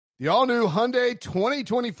The all-new Hyundai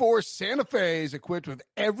 2024 Santa Fe is equipped with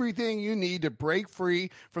everything you need to break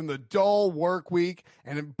free from the dull work week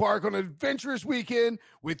and embark on an adventurous weekend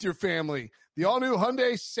with your family. The all-new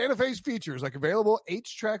Hyundai Santa Fe's features like available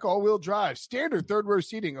H-Track all-wheel drive, standard third-row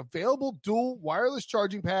seating, available dual wireless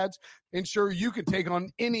charging pads, ensure you can take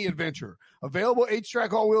on any adventure. Available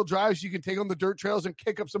H-Track all-wheel drives, you can take on the dirt trails and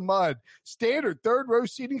kick up some mud. Standard third-row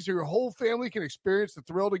seating so your whole family can experience the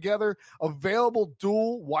thrill together. Available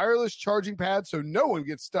dual wireless charging pads so no one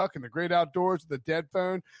gets stuck in the great outdoors with a dead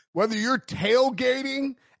phone. Whether you're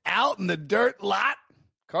tailgating out in the dirt lot,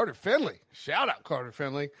 Carter Finley, shout out Carter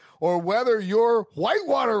Finley, or whether you're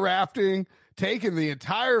whitewater rafting, taking the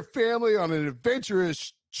entire family on an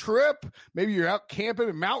adventurous trip, maybe you're out camping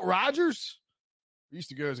in Mount Rogers. I used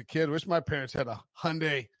to go as a kid. Wish my parents had a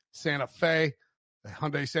Hyundai Santa Fe. The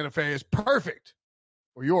Hyundai Santa Fe is perfect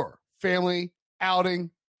for your family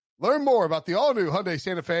outing. Learn more about the all-new Hyundai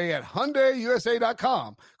Santa Fe at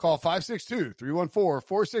HyundaiUSA.com. Call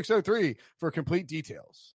 562-314-4603 for complete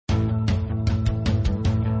details.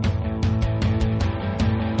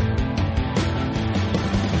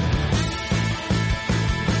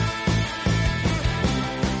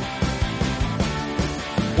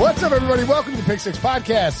 What's up, everybody? Welcome to the Pick Six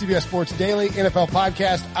Podcast, CBS Sports Daily NFL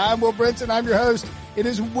Podcast. I'm Will Brinson. I'm your host. It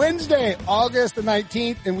is Wednesday, August the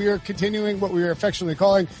 19th, and we are continuing what we are affectionately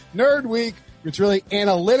calling Nerd Week. It's really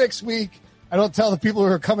Analytics Week. I don't tell the people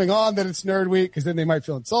who are coming on that it's Nerd Week because then they might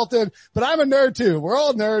feel insulted, but I'm a nerd too. We're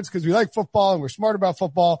all nerds because we like football and we're smart about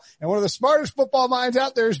football. And one of the smartest football minds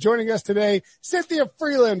out there is joining us today, Cynthia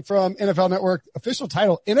Frelund from NFL Network, official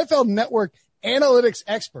title, NFL Network Analytics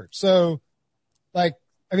Expert. So,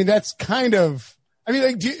 that's kind of,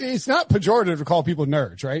 it's not pejorative to call people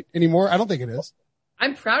nerds, right? Anymore? I don't think it is.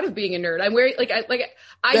 I'm proud of being a nerd. I'm wearing, I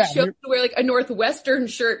chose to wear a Northwestern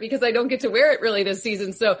shirt because I don't get to wear it really this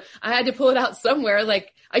season. So I had to pull it out somewhere.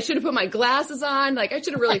 I should have put my glasses on. I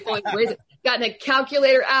should have really gotten a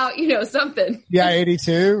calculator out, something. Yeah,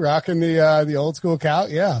 82, rocking the old school calc.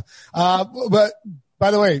 Yeah. But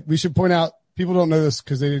by the way, we should point out, people don't know this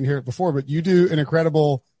because they didn't hear it before, but you do an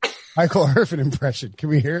incredible Michael Irvin impression. Can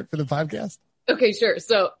we hear it for the podcast? Okay, sure.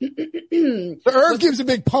 So Irv gives a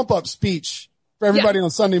big pump up speech for everybody on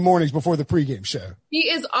Sunday mornings before the pregame show. He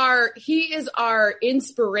is our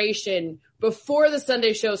inspiration before the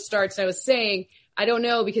Sunday show starts. And I was saying, I don't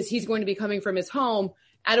know, because he's going to be coming from his home.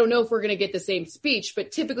 I don't know if we're going to get the same speech,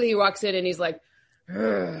 but typically he walks in and he's like,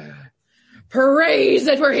 praise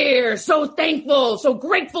that we're here. So thankful, so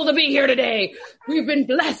grateful to be here today. We've been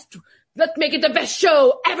blessed. Let's make it the best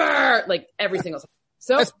show ever. Every single time.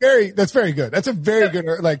 So that's very good. That's a very good,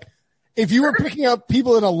 if you were picking up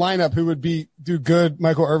people in a lineup who would do good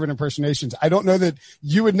Michael Irvin impersonations, I don't know that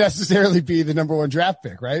you would necessarily be the number one draft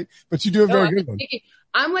pick, right? But you do a very good one.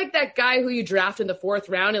 I'm like that guy who you draft in the fourth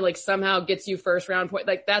round and somehow gets you first round point.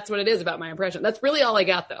 That's what it is about my impression. That's really all I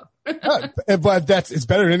got though. But it's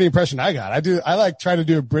better than any impression I got. I try to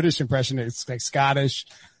do a British impression. It's Scottish,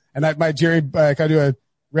 and I do a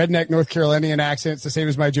redneck North Carolinian accent. It's the same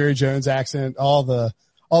as my Jerry Jones accent. All the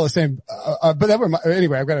same. But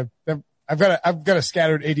anyway, I've got a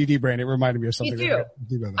scattered ADD brain. It reminded me of something. Me too.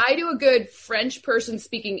 I do a good French person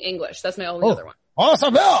speaking English. That's my only other one. Oh, ça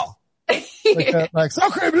va.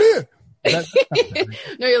 Sacré bleu.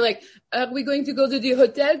 No, you're like, are we going to go to the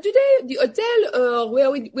hotel today? The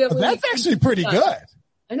hotel, that's actually pretty good.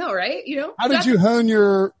 I know, right? How did you hone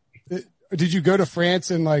your? Did you go to France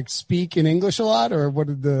and speak in English a lot, or what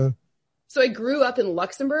did the? So I grew up in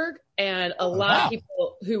Luxembourg, and a lot of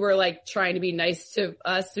people who were trying to be nice to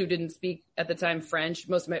us who didn't speak at the time French.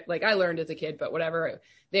 Most of my, I learned as a kid, but whatever,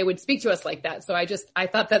 they would speak to us like that. So I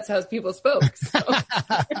thought that's how people spoke. So.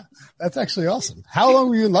 That's actually awesome. How long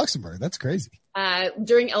were you in Luxembourg? That's crazy.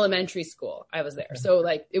 During elementary school, I was there. So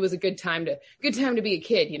it was a good time to be a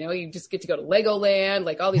kid. You just get to go to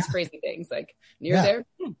Legoland, all these crazy things. Near there,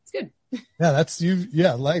 it's good. Yeah, that's you.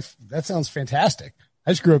 Yeah, life. That sounds fantastic.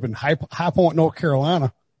 I just grew up in High Point, North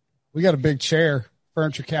Carolina. We got a big chair,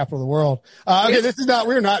 furniture capital of the world. Okay,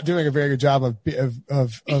 we're not doing a very good job of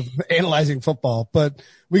analyzing football, but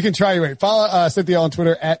we can try. Anyway, follow Cynthia on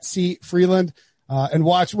Twitter at @CFreeland, and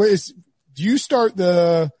watch. Do you start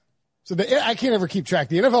I can't ever keep track.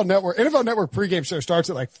 The NFL Network pregame show starts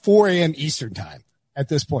at 4 a.m. Eastern time at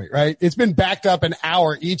this point, right? It's been backed up an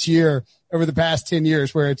hour each year over the past 10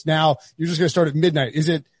 years, where it's now you're just going to start at midnight. Is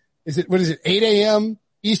it 8 a.m.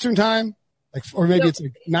 Eastern time? Or maybe it's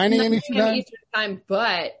 9 a.m. Eastern time?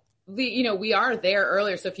 But we are there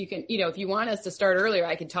earlier. So if you can, if you want us to start earlier,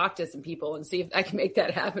 I can talk to some people and see if I can make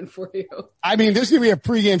that happen for you. There's going to be a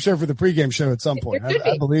pregame show for the pregame show at some point.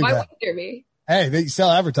 I believe Why that. wouldn't there be? Hey, they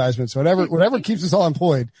sell advertisements, whatever keeps us all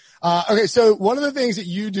employed. Okay. So one of the things that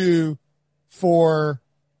you do for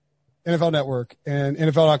NFL Network and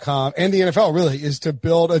NFL.com and the NFL really is to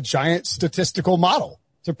build a giant statistical model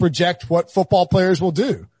to project what football players will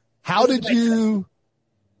do. How did you,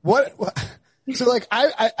 what so like,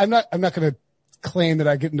 I'm not going to claim that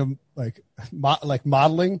I get into like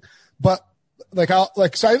modeling, but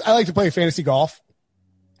so I like to play fantasy golf.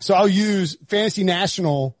 So I'll use Fantasy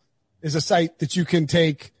National is a site that you can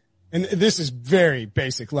take. And this is very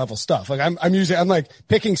basic level stuff. Like I'm like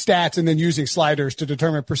picking stats and then using sliders to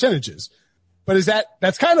determine percentages. But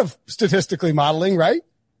that's kind of statistically modeling, right?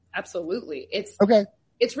 Absolutely. It's okay.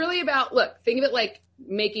 It's really about, think of it like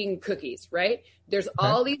making cookies, right? There's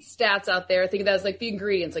all these stats out there. Think of that as like the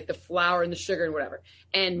ingredients, like the flour and the sugar and whatever.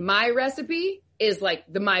 And my recipe is like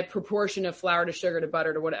my proportion of flour to sugar to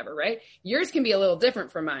butter to whatever, right? Yours can be a little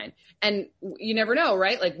different from mine. And you never know,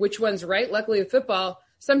 right? Like which one's right? Luckily with football,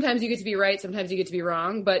 sometimes you get to be right, sometimes you get to be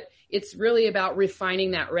wrong, but it's really about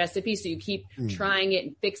refining that recipe. So you keep trying it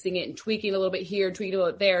and fixing it and tweaking a little bit here, tweaking a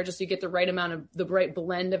little bit there, just so you get the right amount of the right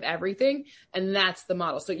blend of everything. And that's the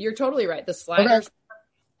model. So you're totally right. The sliders,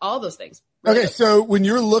 all those things. Really good. So when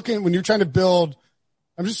you're trying to build,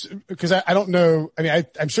 because I don't know. I mean,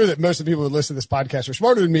 I'm sure that most of the people who listen to this podcast are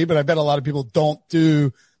smarter than me, but I bet a lot of people don't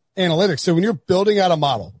do analytics. So when you're building out a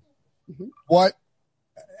model,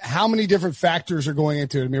 how many different factors are going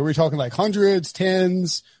into it? I mean, are we talking like hundreds,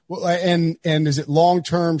 tens, and is it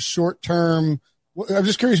long-term, short-term? I'm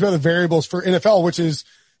just curious about the variables for NFL, which is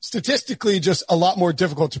statistically just a lot more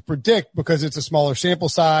difficult to predict because it's a smaller sample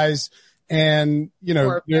size and,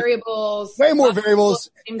 more variables, way more variables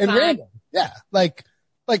and random. Yeah. Like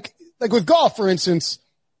with golf, for instance.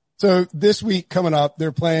 So this week coming up,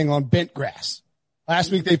 they're playing on bent grass.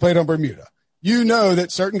 Last week they played on Bermuda. You know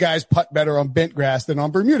that certain guys putt better on bent grass than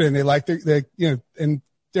on Bermuda, and they like the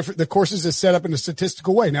courses is set up in a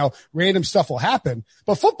statistical way. Now, random stuff will happen,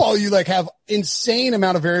 but football, you have insane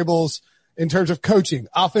amount of variables in terms of coaching,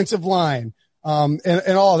 offensive line,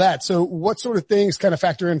 and all of that. So what sort of things kind of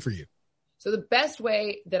factor in for you? So the best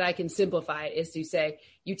way that I can simplify it is to say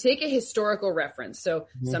you take a historical reference. So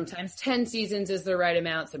sometimes 10 seasons is the right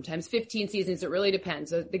amount, sometimes 15 seasons. It really depends.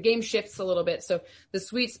 So the game shifts a little bit. So the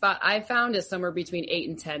sweet spot I found is somewhere between 8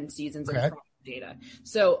 and 10 seasons of data.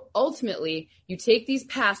 So ultimately, you take these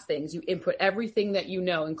past things, you input everything that you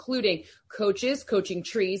know, including coaches, coaching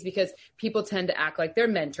trees, because people tend to act like they're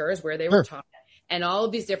mentors where they were taught. And all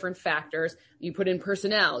of these different factors, you put in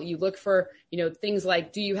personnel, you look for, things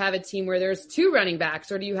like, do you have a team where there's 2 running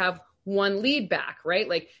backs or do you have 1 lead back, right?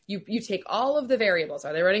 Like you take all of the variables.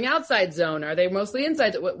 Are they running outside zone? Are they mostly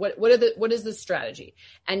inside? What is the strategy?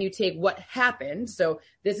 And you take what happened. So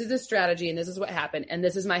this is a strategy and this is what happened. And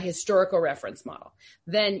this is my historical reference model.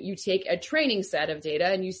 Then you take a training set of data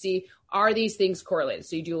and you see, are these things correlated?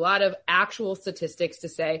 So you do a lot of actual statistics to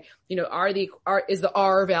say, is the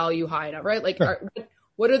R value high enough, right? Like,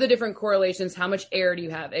 what are the different correlations? How much error do you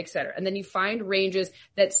have, et cetera? And then you find ranges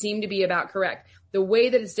that seem to be about correct. The way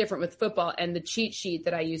that it's different with football and the cheat sheet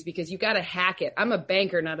that I use, because you got to hack it. I'm a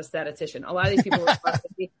banker, not a statistician. A lot of these people respond to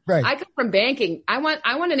me. I come from banking. I want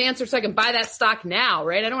an answer so I can buy that stock now,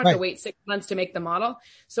 right? I don't have to wait 6 months to make the model.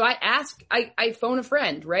 So I phone a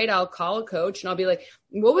friend, right? I'll call a coach and I'll be like,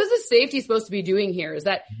 what was the safety supposed to be doing here? Is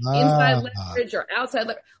that inside leverage or outside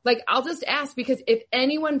leverage? Like, I'll just ask, because if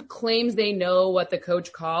anyone claims they know what the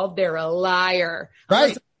coach called, they're a liar.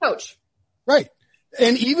 Right. Coach. Right.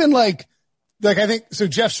 And even like I think, so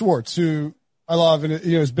Jeff Schwartz, who I love and,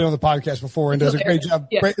 has been on the podcast before and does a great job.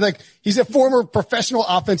 Yeah. Like, he's a former professional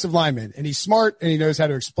offensive lineman and he's smart and he knows how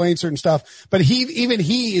to explain certain stuff, but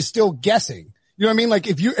he is still guessing. You know what I mean? Like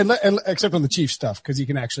if you, except on the Chiefs stuff, cause he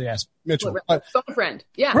can actually ask Mitchell. Phone a friend.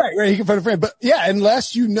 Yeah. Right. He can phone a friend. But yeah,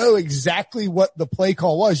 unless you know exactly what the play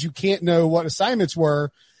call was, you can't know what assignments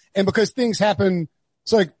were. And because things happen,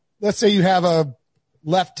 so like, let's say you have a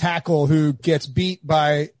left tackle who gets beat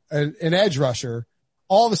by an edge rusher,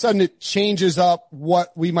 all of a sudden it changes up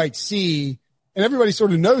what we might see. And everybody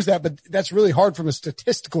sort of knows that, but that's really hard from a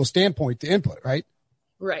statistical standpoint to input, right?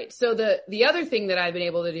 Right. So the other thing that I've been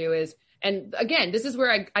able to do is, and again, this is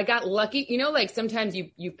where I got lucky. Like sometimes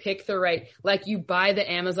you pick the right, like you buy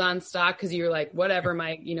the Amazon stock because you're like, whatever,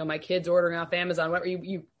 my kid's ordering off Amazon, whatever,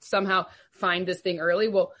 you somehow find this thing early.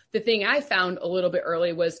 Well, the thing I found a little bit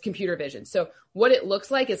early was computer vision. So what it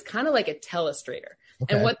looks like is kind of like a telestrator.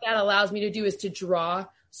 Okay. And what that allows me to do is to draw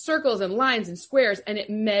circles and lines and squares, and it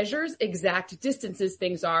measures exact distances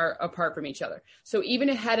things are apart from each other. So even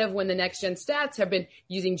ahead of when the next gen stats have been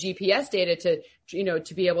using GPS data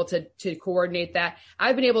to be able to coordinate that,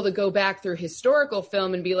 I've been able to go back through historical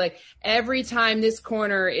film and be like, every time this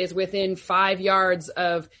corner is within 5 yards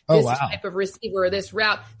of this type of receiver or this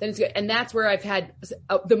route, then it's good. And that's where I've had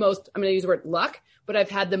the most, I'm going to use the word luck, but I've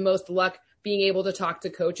had the most luck being able to talk to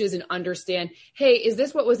coaches and understand, hey, is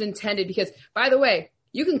this what was intended? Because, by the way,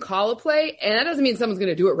 you can call a play, and that doesn't mean someone's going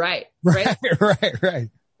to do it right. Right.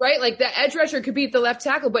 Right? Like the edge rusher could beat the left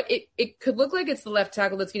tackle, but it could look like it's the left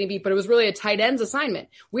tackle that's getting beat, but it was really a tight end's assignment.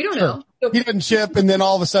 We don't know. So, he didn't chip, and then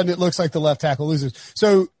all of a sudden it looks like the left tackle loses.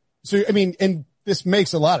 So I mean, and this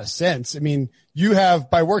makes a lot of sense. I mean, you have,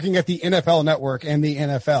 by working at the NFL Network and the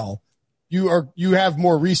NFL, you have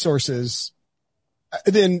more resources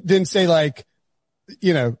than say like,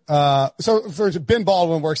 so for Ben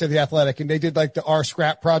Baldwin works at the Athletic, and they did like the R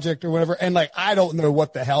Scrap project or whatever. And like, I don't know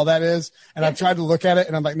what the hell that is. And I've tried to look at it,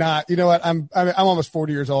 and I'm like, nah, you know what? I'm almost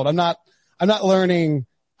 40 years old. I'm not learning.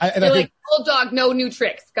 Old dog, no new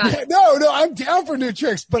tricks. Got it. No, I'm down for new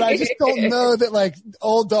tricks, but I just don't know that like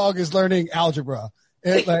old dog is learning algebra.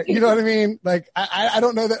 And, like, you know what I mean? Like, I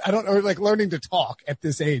don't know that. I don't know, like learning to talk at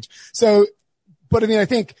this age. So, but I mean, I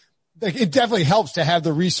think like it definitely helps to have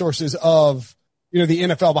the resources of, the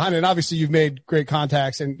NFL behind it. And obviously you've made great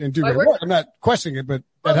contacts and do great work. I'm not questioning it, but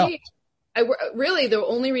that helps. Really, the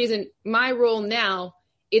only reason my role now,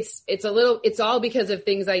 it's all because of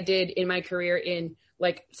things I did in my career in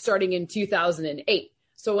like starting in 2008.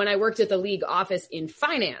 So when I worked at the league office in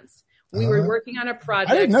finance, we were working on a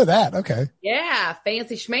project. I didn't know that. Okay. Yeah.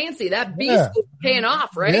 Fancy schmancy. That beast was paying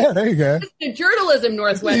off, right? Yeah, there you go. It's the journalism,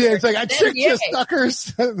 Northwestern. Yeah, it's like, I tricked you,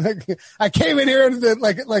 suckers. I came in here and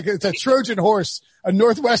like it's a Trojan horse, a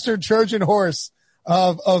Northwestern Trojan horse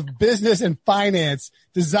of business and finance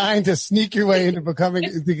designed to sneak your way into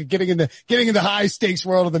getting into high stakes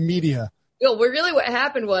world of the media. Well, really what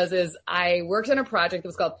happened is I worked on a project that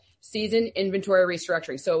was called Season Inventory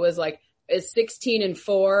Restructuring. So it was like, is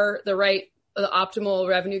 16-4 the optimal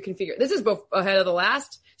revenue configure? This is ahead of the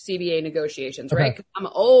last CBA negotiations, right? Okay. I'm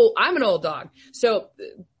an old dog. So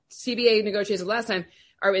CBA negotiations last time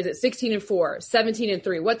is it 16-4,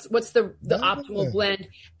 17-3? What's the optimal blend?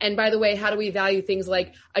 And by the way, how do we value things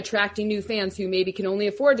like attracting new fans who maybe can only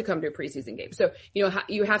afford to come to a preseason game? So, you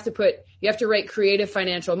have to write creative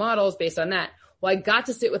financial models based on that. Well, I got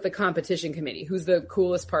to sit with the competition committee, who's the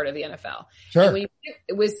coolest part of the NFL. Sure. And when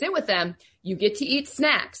you sit with them, you get to eat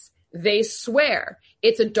snacks. They swear.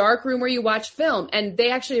 It's a dark room where you watch film, and they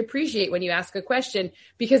actually appreciate when you ask a question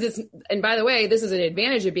because and by the way, this is an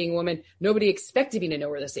advantage of being a woman. Nobody expected me to know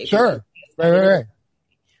where the safety is. Sure. Right.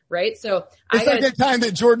 Right. So it's like that time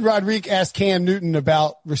that Jordan Rodriguez asked Cam Newton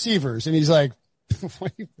about receivers, and he's like,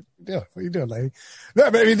 what are you doing, lady? No,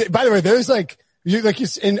 but I mean, by the way, there's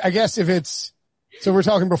and I guess if it's, so we're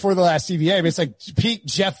talking before the last CBA, but it's like peak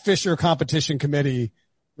Jeff Fisher competition committee,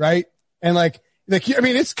 right? And I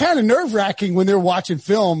mean, it's kind of nerve wracking when they're watching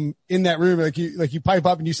film in that room. Like you pipe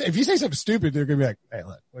up and if you say something stupid, they're going to be like, hey,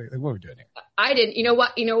 look, what are we doing here? I didn't. You know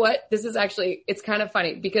what? This is actually, it's kind of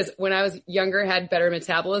funny because when I was younger, had better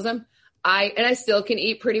metabolism. I still can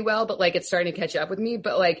eat pretty well, but like it's starting to catch up with me.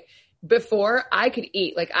 But like before I could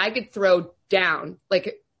eat, like I could throw down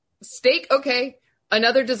like steak. Okay.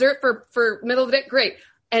 Another dessert for middle of the day. Great.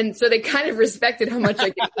 And so they kind of respected how much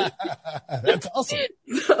I could eat. That's awesome.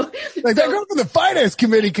 That girl from the finance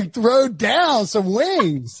committee can throw down some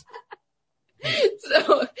wings.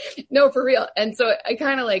 So no, for real. And so I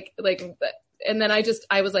kind of and then I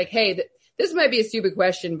was like, hey, this might be a stupid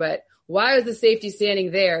question, but why was the safety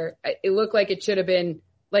standing there? It looked like it should have been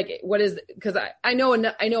like, because I know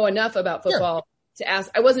enough about football. Sure. To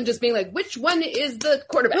ask, I wasn't just being like, which one is the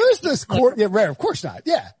quarterback? Who's this Yeah, right. Of course not.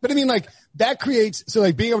 Yeah. But I mean, like that creates, so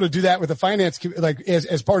like being able to do that with the finance, like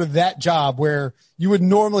as part of that job where you would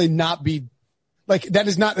normally not be like, that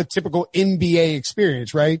is not the typical NBA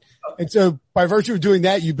experience. Right. Okay. And so by virtue of doing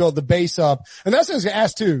that, you build the base up. And that's what I was going to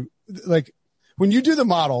ask too. Like when you do the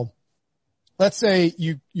model, let's say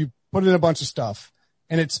you put in a bunch of stuff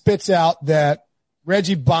and it spits out that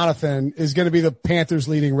Reggie Bonathan is going to be the Panthers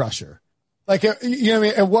leading rusher. Like, you know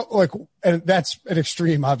what I mean? And that's an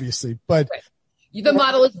extreme, obviously, but right. The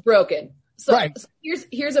model is broken. So, right. So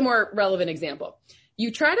here's a more relevant example.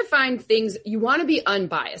 you try to find things, you want to be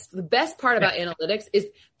unbiased. The best part about analytics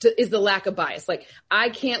is the lack of bias. Like I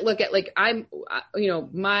can't look at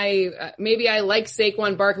maybe I like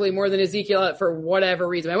Saquon Barkley more than Ezekiel for whatever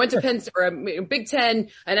reason. I went to Penn State or Big Ten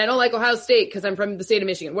and I don't like Ohio State because I'm from the state of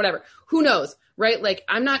Michigan, whatever. Who knows? Right? Like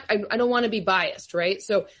I don't want to be biased, right?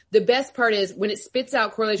 So the best part is when it spits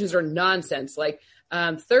out correlations or nonsense, like,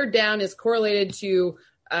 third down is correlated to,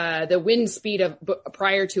 the wind speed of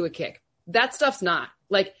prior to a kick. That stuff's not.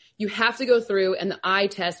 Like you have to go through and the eye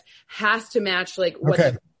test has to match like what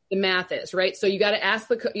the math is, right? So you got to ask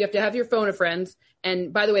you have to have your phone a friend.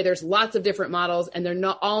 And by the way, there's lots of different models and they're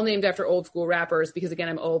not all named after old school rappers because again,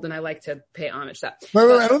 I'm old and I like to pay homage to that.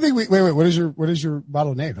 Wait, I don't think what is your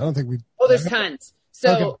model named? I don't think there's tons.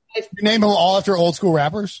 So you name them all after old school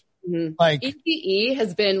rappers? Mm-hmm. Like ECE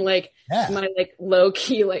has been like my like low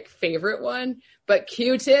key like favorite one, but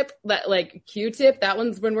Q-tip, that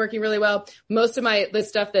one's been working really well. Most of the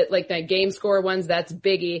stuff that like the game score ones, that's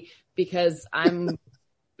Biggie because I'm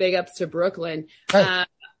big ups to Brooklyn. Right.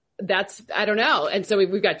 I don't know. And so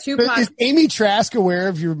we've got two. Is Amy Trask aware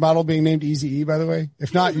of your model being named Eazy-E, by the way?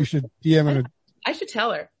 If not, you should DM her. I should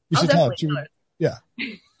tell her. I'll definitely tell her. Yeah.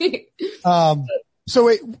 So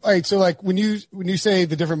wait, all right. So like when you say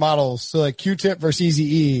the different models, so like Q-tip versus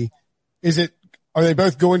Eazy-E, are they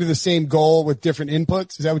both going to the same goal with different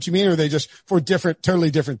inputs? Is that what you mean? Or are they just for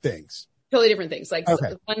totally different things? Totally different things. Like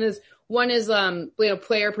one is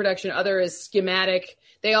player production. Other is schematic.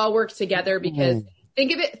 They all work together because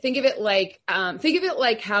think of it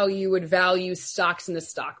like how you would value stocks in the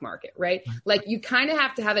stock market, right? Like you kind of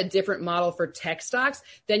have to have a different model for tech stocks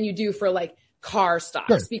than you do for like car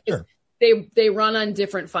stocks because they run on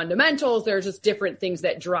different fundamentals. There's just different things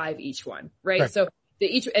that drive each one, right? So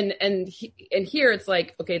and here it's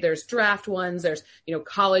like, okay, there's draft ones, there's,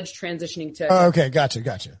 college transitioning to. Oh, okay. Gotcha.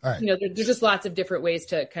 All right. There's just lots of different ways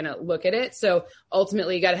to kind of look at it. So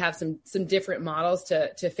ultimately you got to have some different models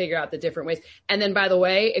to figure out the different ways. And then by the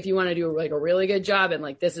way, if you want to do like a really good job and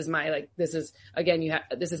like, this is my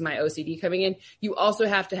OCD coming in, you also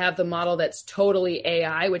have to have the model that's totally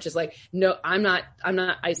AI, which is like, no, I'm not,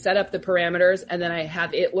 I set up the parameters and then I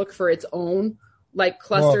have it look for its own like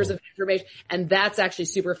clusters of information. And that's actually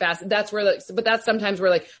super fast. That's where but that's sometimes where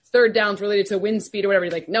like third downs related to wind speed or whatever.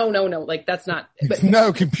 You're like, no, like that's not. But,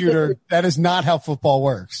 no, computer. That is not how football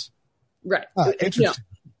works. Right. Interesting.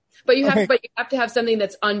 But you have to have something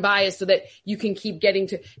that's unbiased so that you can keep getting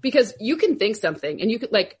to, because you can think something and you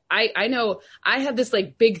could like, I know I have this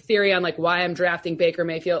like big theory on like why I'm drafting Baker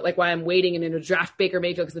Mayfield, like why I'm waiting and to draft Baker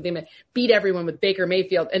Mayfield because I'm going to beat everyone with Baker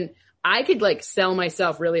Mayfield. And I could like sell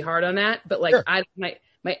myself really hard on that, but like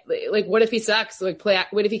like what if he sucks? Like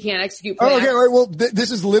what if he can't execute? Okay. All right. Well, this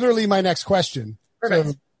is literally my next question.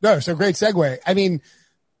 Perfect. So great segue. I mean,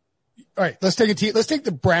 all right, let's take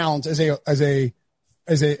the Browns as a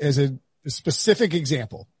specific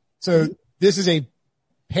example. So this is a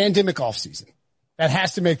pandemic off season that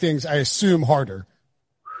has to make things, I assume, harder.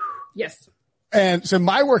 Yes. And so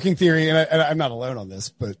my working theory, and I'm not alone on this,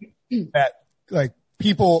 but that like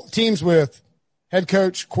teams with head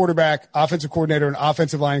coach, quarterback, offensive coordinator, and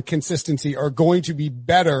offensive line consistency are going to be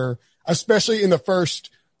better, especially in the first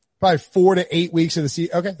probably 4 to 8 weeks of the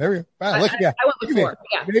season. Okay, there we go. Wow, I went with 4.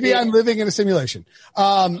 Yeah. Maybe I'm living in a simulation.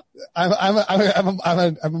 I'm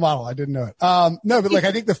a model. I didn't know it. No, but like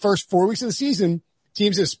I think the first 4 weeks of the season,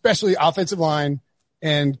 teams, especially offensive line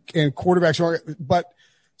and quarterbacks, but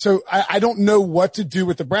so I don't know what to do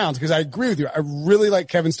with the Browns because I agree with you. I really like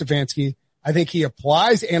Kevin Stefanski. I think he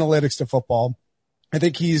applies analytics to football. I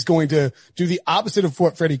think he's going to do the opposite of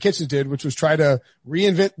what Freddie Kitchens did, which was try to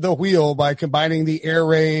reinvent the wheel by combining the air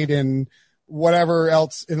raid and whatever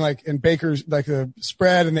else in Baker's, like the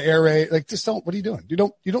spread and the air raid. Like just what are you doing? You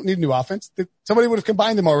don't need a new offense. Somebody would have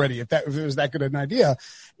combined them already if it was that good an idea.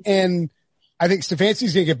 And I think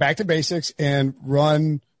Stefanski's going to get back to basics and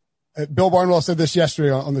run. Bill Barnwell said this yesterday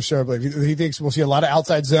on the show, I believe. He thinks we'll see a lot of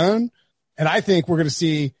outside zone. And I think we're going to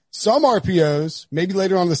see some RPOs, maybe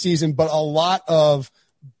later on in the season, but a lot of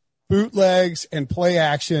bootlegs and play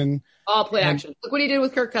action. All play action. Look what he did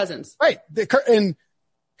with Kirk Cousins. Right. And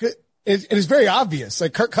it is very obvious.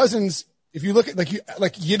 Like Kirk Cousins, if you look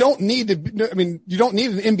at you don't need an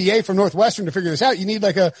MBA from Northwestern to figure this out. You need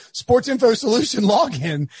like a sports info solution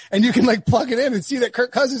login and you can like plug it in and see that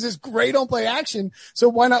Kirk Cousins is great on play action. So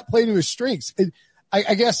why not play to his strengths?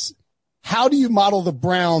 I guess, how do you model the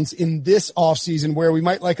Browns in this offseason where we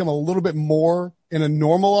might like them a little bit more in a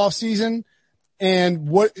normal offseason? And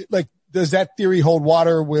does that theory hold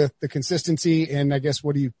water with the consistency? And I guess,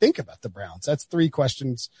 what do you think about the Browns? That's 3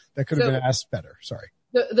 questions that could have been asked better. Sorry.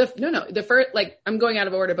 The first, like I'm going out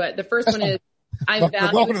of order, but the first one is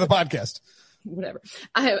Welcome to the podcast. Whatever.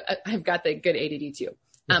 I've got the good ADD too.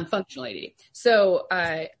 Functional ADD. So,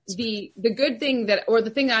 the good thing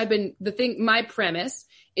my premise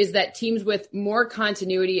is that teams with more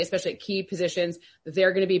continuity, especially at key positions,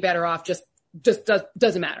 they're going to be better off. Just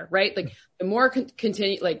doesn't matter, right? Like the more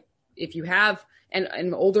continue, like if you have,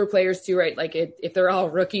 and older players too, right? Like if they're all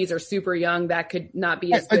rookies or super young, that could not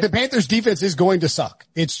be as good. Like the Panthers defense is going to suck.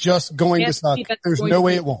 It's just going to suck. There's no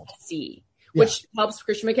way it won't. Which helps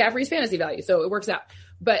Christian McCaffrey's fantasy value. So it works out.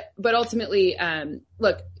 But ultimately,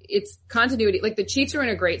 look, it's continuity. Like the Chiefs are in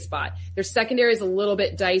a great spot. Their secondary is a little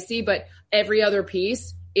bit dicey, but every other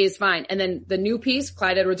piece is fine. And then the new piece,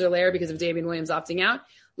 Clyde Edwards-Helaire, because of Damian Williams opting out,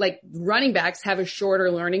 like running backs have a shorter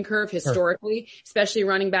learning curve historically, especially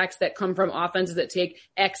running backs that come from offenses that take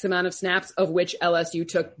X amount of snaps, of which LSU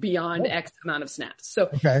took beyond X amount of snaps. So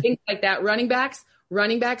things like that, running backs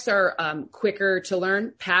are quicker to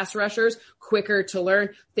learn. Pass rushers, quicker to learn.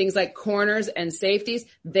 Things like corners and safeties,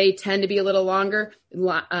 they tend to be a little longer.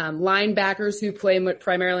 Linebackers who play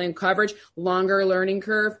primarily in coverage, longer learning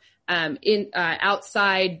curve.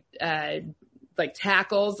 Outside like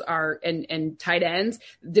tackles and tight ends,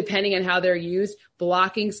 depending on how they're used,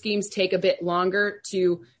 blocking schemes take a bit longer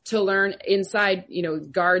to learn. Inside,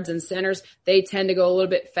 guards and centers, they tend to go a little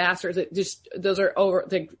bit faster. Just those are over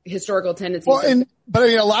the historical tendencies. Well, but I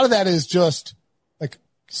mean, a lot of that is just like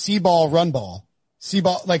see ball, run ball, see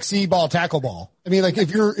ball, tackle ball. I mean, like if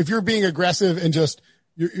you're being aggressive and just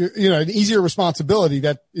you're an easier responsibility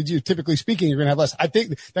that you typically speaking, you're going to have less. I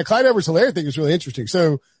think that Clyde Edwards-Helaire thing is really interesting.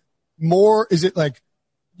 So is it like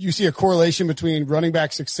you see a correlation between running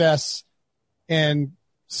back success and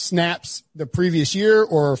snaps the previous year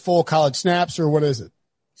or full college snaps, or what is it?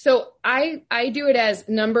 So I do it as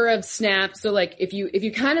number of snaps. So like if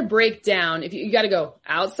you kind of break down, if you got to go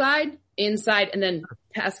outside, inside, and then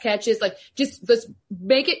pass catches, like just let's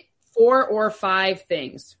make it 4 or 5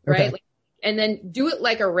 things, right? Okay. Like, and then do it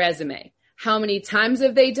like a resume. How many times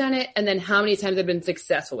have they done it? And then how many times have been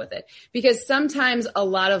successful with it? Because sometimes a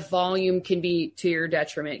lot of volume can be to your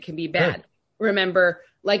detriment, can be bad. Sure. Remember,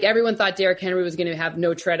 like everyone thought Derrick Henry was going to have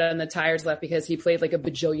no tread on the tires left because he played like a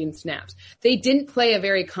bajillion snaps. They didn't play a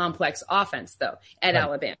very complex offense though at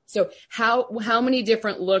Alabama. So how many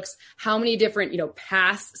different looks, how many different,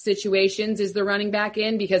 pass situations is the running back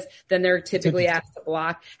in? Because then they're typically asked to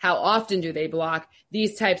block. How often do they block?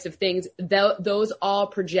 These types of things, those all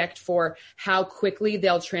project for how quickly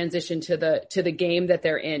they'll transition to the game that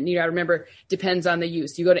they're in. Remember, depends on the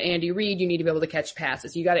use. You go to Andy Reid, you need to be able to catch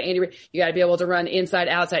passes. You got to Andy Reid, you got to be able to run inside,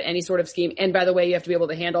 outside, any sort of scheme. And by the way, you have to be able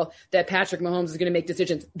to handle that Patrick Mahomes is going to make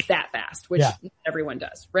decisions that fast, which everyone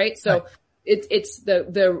does, right? So it's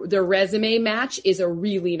the resume match is a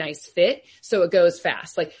really nice fit. So it goes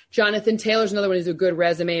fast. Like Jonathan Taylor's another one who's a good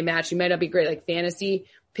resume match. He might not be great, like fantasy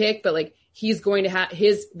pick, but like he's going to have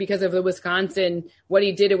because of the Wisconsin, what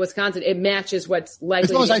he did at Wisconsin, it matches what's likely.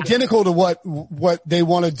 It's almost identical to what they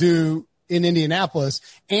want to do in Indianapolis.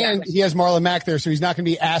 And he has Marlon Mack there, so he's not going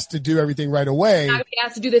to be asked to do everything right away. He's not going to be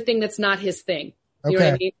asked to do the thing that's not his thing. You know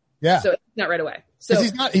what I mean? Yeah. So it's not right away. So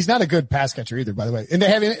he's not a good pass catcher either, by the way. And they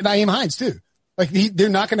have Nyheim Hines too. Like they're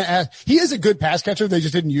not going to ask. He is a good pass catcher. They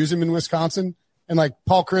just didn't use him in Wisconsin. And like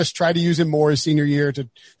Paul Chryst tried to use him more his senior year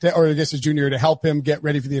or I guess his junior year to help him get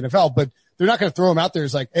ready for the NFL. But they're not going to throw him out there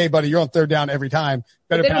as like, hey buddy, you're on third down every time.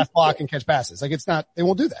 Better pass block and catch passes. Like they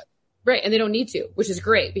won't do that. Right. And they don't need to, which is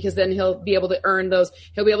great because then he'll be able to earn those.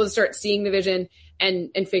 He'll be able to start seeing the vision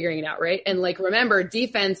and figuring it out. Right. And like, remember,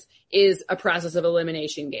 defense is a process of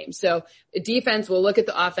elimination game. So defense will look at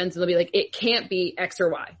the offense and they'll be like, it can't be X or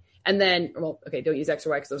Y. And then, don't use X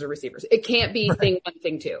or Y because those are receivers. It can't be thing 1,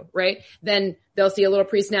 thing 2, right? Then they'll see a little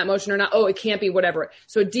pre-snap motion or not. Oh, it can't be whatever.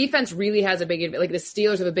 So defense really has a big, like the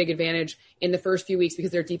Steelers have a big advantage in the first few weeks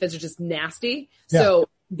because their defense is just nasty. Yeah. So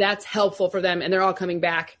that's helpful for them. And they're all coming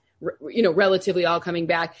back, relatively all coming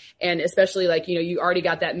back. And especially like, you already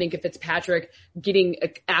got that Minkah Fitzpatrick getting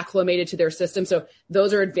acclimated to their system. So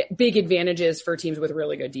those are big advantages for teams with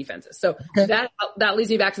really good defenses. So that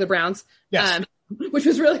leads me back to the Browns. Yes. Which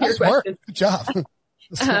was really your question. Good job.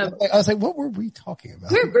 I was like, what were we talking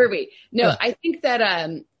about? Where were we? No, I think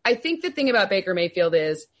the thing about Baker Mayfield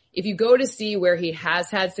is if you go to see where he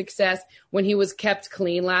has had success, when he was kept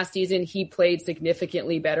clean last season, he played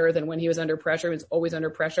significantly better than when he was under pressure. He was always under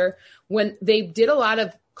pressure. When they did a lot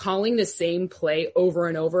of calling the same play over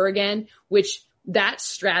and over again, which that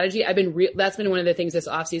strategy, that's been one of the things this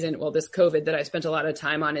offseason, this COVID that I spent a lot of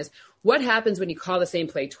time on is what happens when you call the same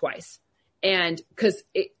play twice. And cause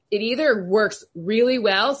it either works really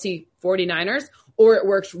well, see 49ers, or it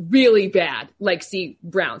works really bad, like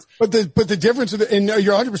Browns. But the difference with and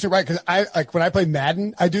you're 100% right. Cause when I play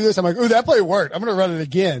Madden, I do this. I'm like, oh, that play worked. I'm going to run it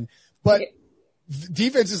again. But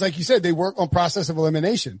defenses, like you said, they work on process of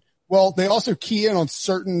elimination. Well, they also key in on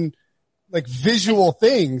certain like visual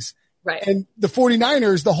things. Right. And the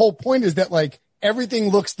 49ers, the whole point is that like everything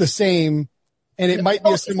looks the same and it might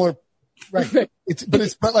be a similar, right.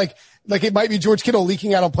 But it might be George Kittle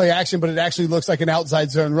leaking out on play action, but it actually looks like an outside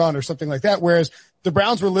zone run or something like that. Whereas the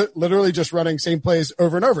Browns were literally just running same plays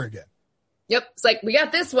over and over again. Yep. It's like, we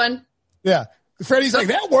got this one. Yeah. Freddie's like,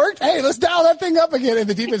 that worked. Hey, let's dial that thing up again. And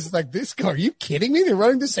the defense is like, are you kidding me? They're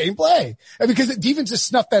running the same play. And because the defense just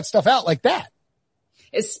snuffed that stuff out like that.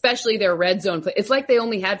 Especially their red zone play. It's like they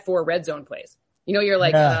only had 4 red zone plays. You're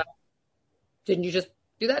like, didn't you just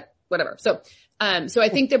do that? Whatever. So I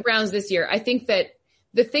think the Browns this year, I think that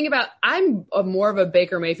the thing about, I'm more of a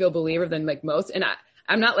Baker Mayfield believer than like most. And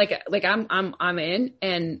I'm not I'm in,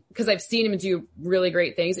 and cause I've seen him do really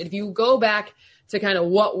great things. And if you go back to kind of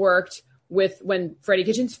what worked with when Freddie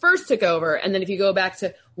Kitchens first took over, and then if you go back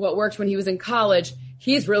to what worked when he was in college,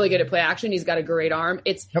 he's really good at play action. He's got a great arm.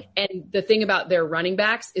 And the thing about their running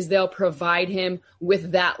backs is they'll provide him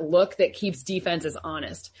with that look that keeps defenses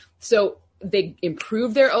honest. So they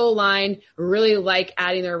improved their O-line, really like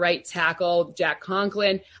adding their right tackle, Jack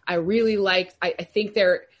Conklin. I think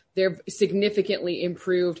they've significantly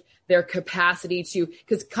improved their capacity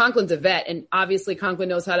because Conklin's a vet, and obviously Conklin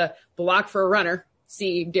knows how to block for a runner.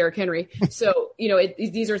 See Derrick Henry. So,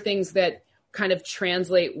 these are things that kind of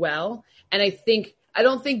translate well. And I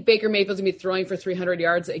don't think Baker Mayfield's going to be throwing for 300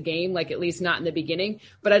 yards a game, like at least not in the beginning,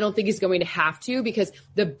 but I don't think he's going to have to, because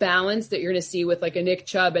the balance that you're going to see with like a Nick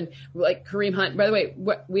Chubb and like Kareem Hunt, by the way,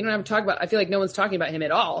 we don't have to talk about, I feel like no one's talking about him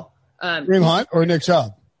at all. Kareem Hunt or Nick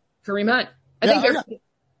Chubb? Kareem Hunt. I think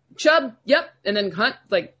Chubb. Yep. And then Hunt,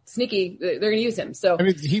 like sneaky, they're going to use him. So I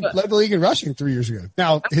mean, he led the league in rushing 3 years ago.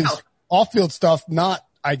 Now his off-field stuff, not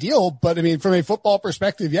ideal, but I mean, from a football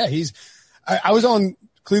perspective, yeah, I was on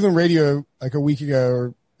Cleveland radio like a week ago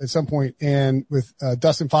or at some point, and with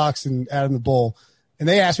Dustin Fox and Adam the Bull, and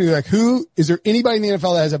they asked me like, is there anybody in the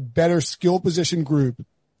NFL that has a better skill position group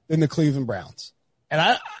than the Cleveland Browns? And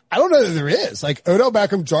I don't know that there is. Like Odell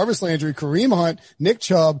Beckham, Jarvis Landry, Kareem Hunt, Nick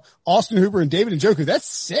Chubb, Austin Hooper, and David Njoku. That's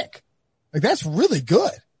sick. Like that's really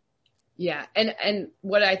good. Yeah. And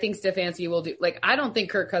what I think Stefanski will do, like, I don't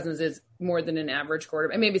think Kirk Cousins is more than an average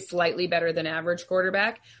quarterback, maybe slightly better than average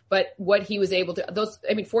quarterback, but what he was able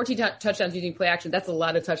to, 14 touchdowns using play action, that's a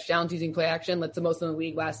lot of touchdowns using play action. That's the most in the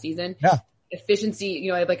league last season. Yeah.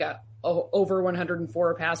 Efficiency, I have like a over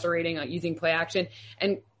 104 passer rating using play action.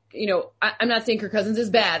 And, I'm not saying Kirk Cousins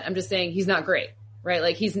is bad. I'm just saying he's not great, right?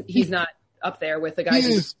 Like he's not up there with the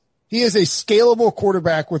guys. He is a scalable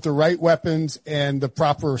quarterback with the right weapons and the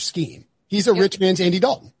proper scheme. He's a rich man's Andy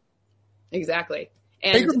Dalton. Exactly.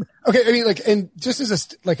 And okay. I mean, like, and just as a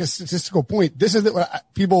statistical point, this is what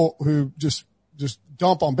people who just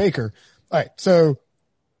dump on Baker. All right. So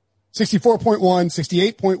 64.1,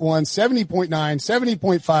 68.1, 70.9,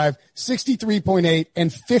 70.5, 63.8, and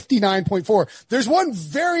 59.4. There's one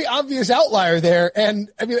very obvious outlier there. And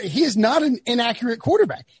I mean, he is not an inaccurate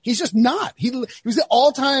quarterback. He's just not. He was the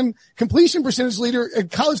all-time completion percentage leader in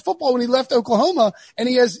college football when he left Oklahoma, and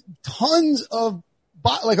he has tons of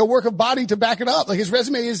like a work of body to back it up. Like his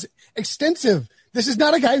resume is extensive. This is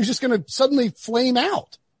not a guy who's just going to suddenly flame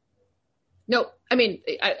out. No, I mean,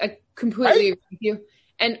 I completely agree with you.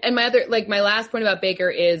 And my last point about Baker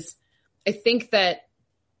is I think that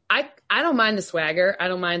I don't mind the swagger. I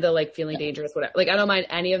don't mind the like feeling dangerous, whatever. Like I don't mind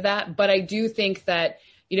any of that, but I do think that,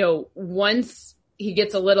 once he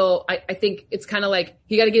gets a little, I think it's kind of like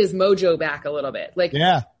he got to get his mojo back a little bit. Like,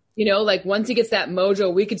 yeah. Like once he gets that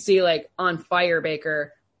mojo, we could see like on fire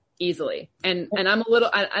Baker easily. And I'm a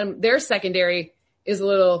little, their secondary is a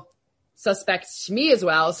little suspect to me as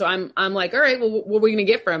well. So I'm like, all right, well, what are we going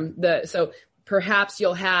to get from so perhaps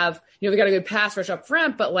you'll have, we got a good pass rush up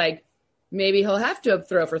front, but like maybe he'll have to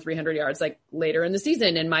throw for 300 yards like later in the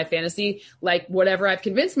season. And my fantasy, like whatever I've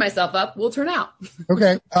convinced myself up will turn out.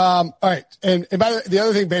 Okay. All right. And by the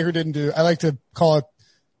other thing Baker didn't do, I like to call it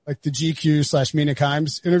like the GQ/Mina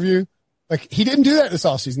Kimes interview. Like he didn't do that this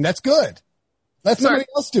offseason. That's good. Let somebody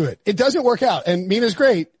else do it. It doesn't work out. And Mina's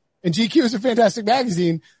great. And GQ is a fantastic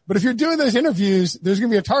magazine. But if you're doing those interviews, there's going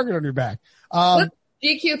to be a target on your back.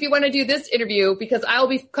 GQ, if you want to do this interview, because I'll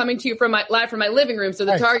be coming to you live from my living room, so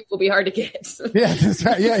the target will be hard to get. Yeah, that's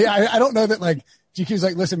right. Yeah. I don't know that like GQ's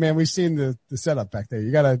like, listen, man, we've seen the setup back there.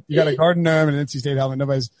 You got a garden gnome and an NC State helmet.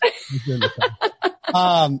 Nobody's doing that.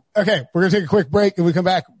 Okay, we're going to take a quick break, and we come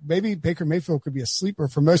back. Maybe Baker Mayfield could be a sleeper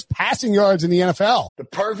for most passing yards in the NFL. The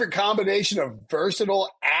perfect combination of versatile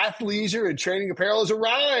athleisure and training apparel has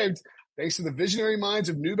arrived. Thanks to the visionary minds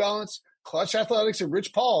of New Balance, Clutch Athletics, and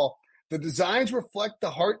Rich Paul, the designs reflect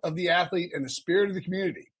the heart of the athlete and the spirit of the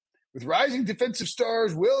community. With rising defensive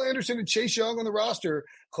stars Will Anderson and Chase Young on the roster,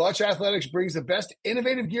 Clutch Athletics brings the best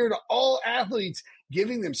innovative gear to all athletes,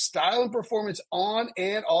 giving them style and performance on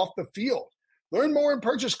and off the field. Learn more and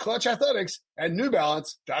purchase Clutch Athletics at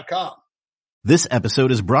newbalance.com. This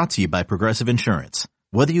episode is brought to you by Progressive Insurance.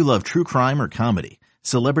 Whether you love true crime or comedy,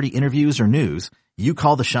 celebrity interviews or news, you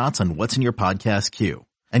call the shots on what's in your podcast queue.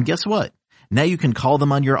 And guess what? Now you can call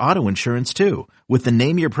them on your auto insurance too with the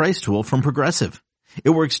Name Your Price tool from Progressive.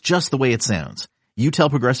 It works just the way it sounds. You tell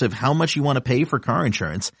Progressive how much you want to pay for car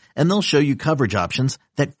insurance, and they'll show you coverage options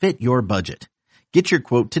that fit your budget. Get your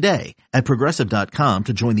quote today at Progressive.com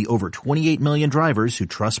to join the over 28 million drivers who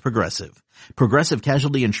trust Progressive. Progressive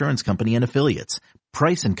Casualty Insurance Company and Affiliates.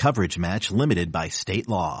 Price and coverage match limited by state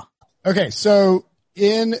law. Okay, so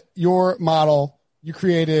in your model, you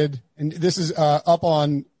created, and this is up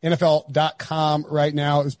on NFL.com right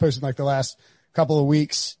now. It was posted like the last couple of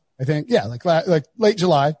weeks, I think. Yeah, like late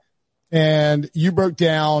July. And you broke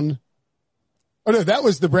down. Oh no, that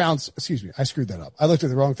was the Browns. Excuse me. I screwed that up. I looked at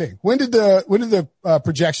the wrong thing. When did the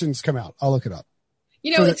projections come out? I'll look it up.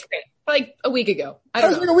 You know, it's great. Like a week ago. I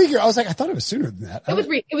don't know. Like a week ago. I was like, I thought it was sooner than that. It was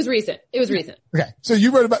recent. It was recent. Okay. So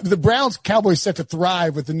you wrote about the Browns Cowboys set to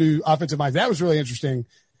thrive with the new offensive mind. That was really interesting.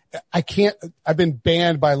 I've been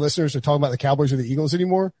banned by listeners to talk about the Cowboys or the Eagles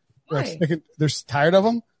anymore. Why? They're tired of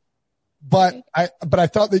them. But I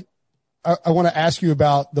thought that I want to ask you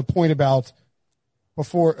about the point about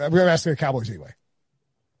before we're going to ask the Cowboys anyway.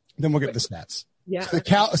 Then we'll get to the stats. Yeah.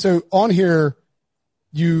 So on here,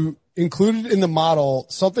 you included in the model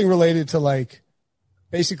something related to like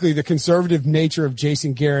basically the conservative nature of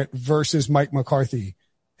Jason Garrett versus Mike McCarthy.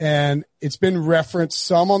 And it's been referenced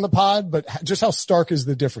some on the pod, but just how stark is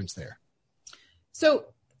the difference there? So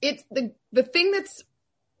it's the thing that's,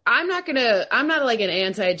 I'm not like an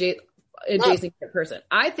anti-Jason Garrett person.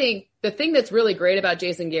 I think the thing that's really great about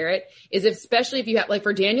Jason Garrett is especially if you have, like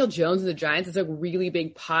for Daniel Jones and the Giants, it's a really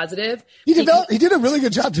big positive. He did a really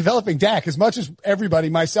good job developing Dak, as much as everybody,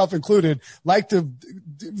 myself included, like to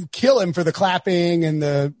kill him for the clapping and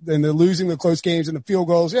the losing the close games and the field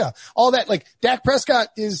goals. Yeah. All that. Like Dak Prescott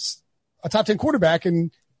is a top 10 quarterback,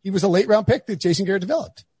 and he was a late round pick that Jason Garrett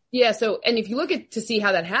developed. Yeah. So, and if you look at to see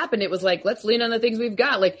how that happened, it was like, let's lean on the things we've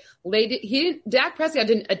got. Like Dak Prescott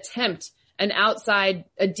didn't attempt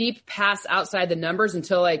a deep pass outside the numbers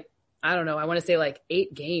until like, I don't know, I want to say like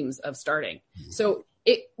 8 games of starting. So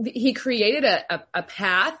he created a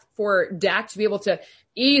path for Dak to be able to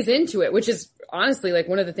ease into it, which is honestly like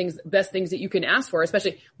one of the best things that you can ask for,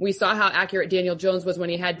 especially we saw how accurate Daniel Jones was when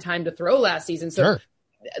he had time to throw last season. So sure.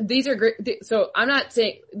 These are great. So I'm not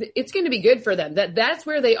saying it's going to be good for them. That's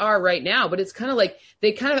where they are right now, but it's kind of like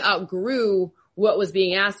they kind of outgrew what was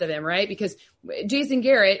being asked of him, right? Because Jason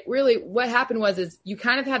Garrett, really what happened is you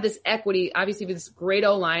kind of have this equity, obviously with this great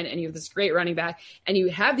O-line and you have this great running back and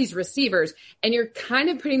you have these receivers and you're kind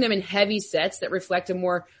of putting them in heavy sets that reflect a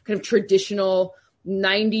more kind of traditional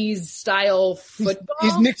 90s style football.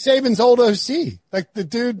 He's Nick Saban's old OC. Like the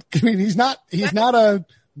dude, I mean, he's not a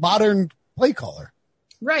modern play caller.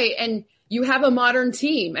 Right. And you have a modern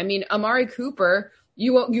team. I mean, Amari Cooper,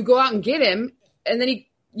 you go out and get him and then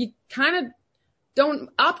you kind of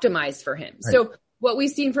don't optimize for him. Right. So what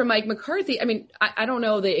we've seen from Mike McCarthy, I mean, I don't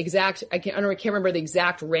know the exact, I can't remember the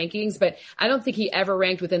exact rankings, but I don't think he ever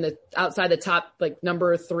ranked outside the top, like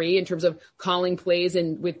number 3 in terms of calling plays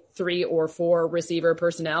and with 3 or 4 receiver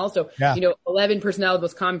personnel. So, 11 personnel, the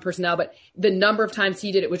most common personnel, but the number of times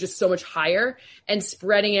he did it was just so much higher and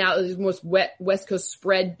spreading it out, the most West Coast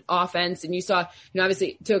spread offense. And you saw,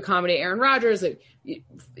 obviously to accommodate Aaron Rodgers,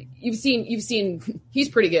 you've seen he's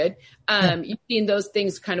pretty good. You've seen those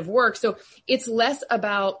things kind of work. So it's less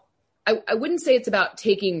about, I wouldn't say it's about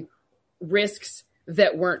taking risks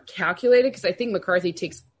that weren't calculated, because I think McCarthy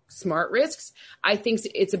takes smart risks. I think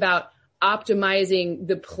it's about optimizing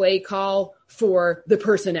the play call for the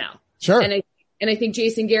personnel. Sure. And I think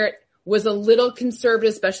Jason Garrett was a little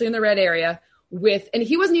conservative, especially in the red area, and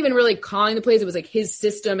he wasn't even really calling the plays. It was like his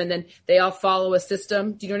system, and then they all follow a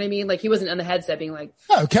system. Do you know what I mean? Like he wasn't on the headset being like,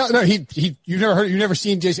 you've never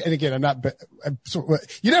seen Jason. And again,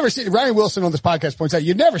 you never seen Ryan Wilson on this podcast points out,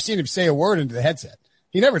 you've never seen him say a word into the headset.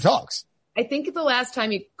 He never talks. I think the last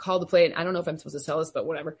time he called the play, and I don't know if I'm supposed to tell this, but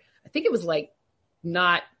whatever. I think it was like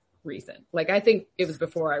not recent. Like I think it was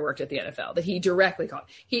before I worked at the NFL that he directly called.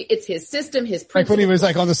 It's his system, his principle. Like when he was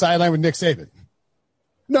like on the sideline with Nick Saban.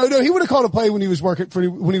 No, he would have called a play when he was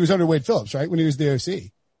when he was under Wade Phillips, right? When he was the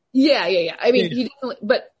OC. Yeah. I mean, he definitely,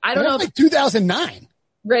 but I don't know. Like 2009.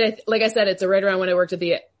 Right. Like I said, it's right around when I worked at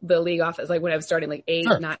the league office, like when I was starting like 8,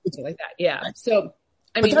 9, something like that. Yeah. Right. So,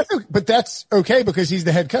 I mean, but that's okay because he's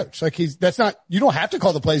the head coach. Like you don't have to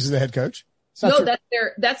call the plays as the head coach. No,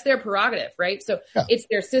 that's their prerogative, right? So it's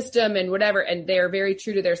their system and whatever, and they're very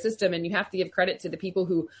true to their system, and you have to give credit to the people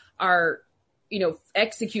who are,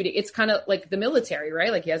 executing. It's kind of like the military, right?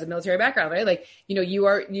 Like he has a military background, right? Like,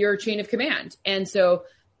 you're chain of command. And so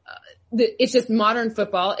it's just modern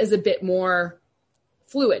football is a bit more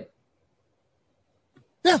fluid.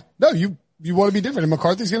 Yeah. No, you want to be different. And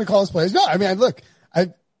McCarthy's going to call his plays. No, I mean, look,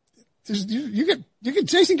 you get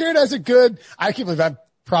Jason Garrett has a good, I can't believe I'm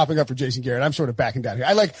propping up for Jason Garrett. I'm sort of backing down here.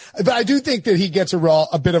 But I do think that he gets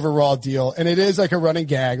a bit of a raw deal, and it is like a running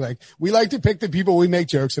gag. Like we like to pick the people we make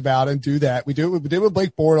jokes about and do that. We do it with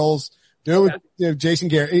Blake Bortles, do it with Jason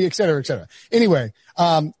Garrett, et cetera, et cetera. Anyway,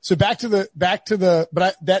 so back to the,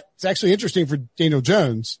 but that's actually interesting for Daniel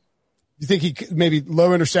Jones. You think he maybe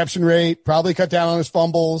low interception rate, probably cut down on his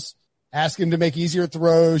fumbles, ask him to make easier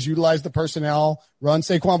throws, utilize the personnel, run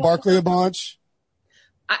Saquon Barkley a bunch?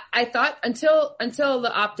 I thought until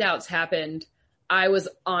the opt-outs happened, I was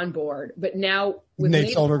on board. But now with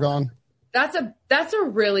Nate Solder gone, that's a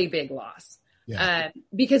really big loss. Yeah.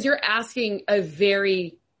 Because you're asking a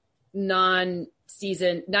very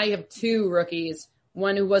non-season. Now you have 2 rookies,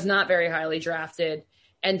 one who was not very highly drafted.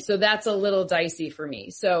 And so that's a little dicey for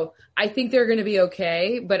me. So I think they're going to be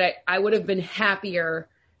okay, but I would have been happier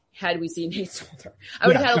had we seen Nate Solder. I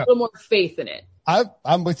would have had a little more faith in it.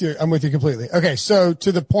 I'm with you. I'm with you completely. Okay. So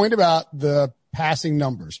to the point about the passing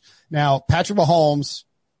numbers. Now, Patrick Mahomes,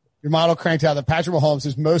 your model cranked out that Patrick Mahomes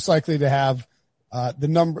is most likely to have,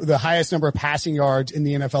 the highest number of passing yards in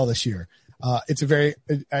the NFL this year. It's a very,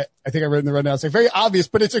 I think I read in the rundown, it's like very obvious,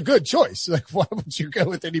 but it's a good choice. Like, why would you go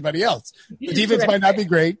with anybody else? The defense might not be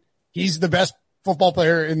great. He's the best football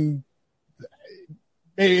player in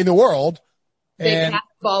the world. They pass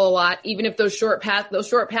the ball a lot, even if those short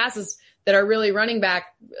passes that are really running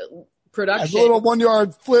back production. A little 1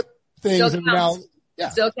 yard flip things.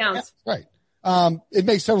 Still counts. Yeah, right. It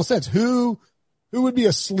makes total sense. Who would be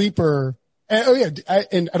a sleeper? And,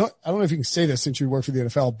 I don't know if you can say this since you work for the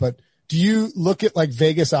NFL, but do you look at like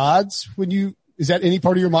Vegas odds is that any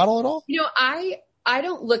part of your model at all? I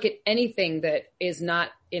don't look at anything that is not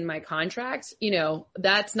in my contract.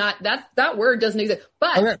 That word doesn't exist.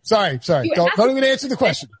 But okay, sorry. Don't even answer the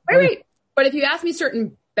question. Right. But if you ask me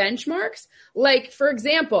certain benchmarks, like for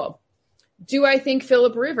example, do I think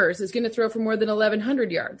Phillip Rivers is going to throw for more than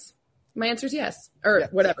 1,100 yards? My answer is yes, or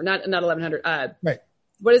whatever, not 1,100. Right.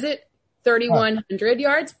 What is it? 3,100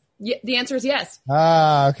 yards? The answer is yes.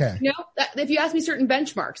 Okay. If you ask me certain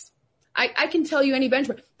benchmarks, I can tell you any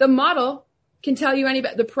benchmark. The model can tell you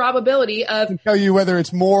the probability of. Can tell you whether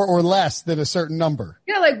it's more or less than a certain number.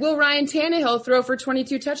 Yeah, like will Ryan Tannehill throw for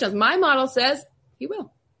 22 touchdowns? My model says he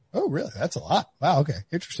will. Oh, really? That's a lot. Wow. Okay.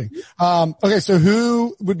 Interesting. Okay. So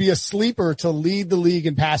who would be a sleeper to lead the league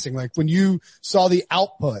in passing? Like when you saw the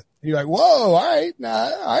output, you're like, whoa, all right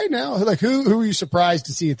now. Like who were you surprised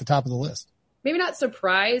to see at the top of the list? Maybe not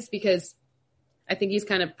surprised because I think he's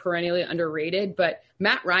kind of perennially underrated, but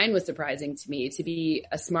Matt Ryan was surprising to me to be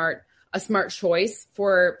a smart choice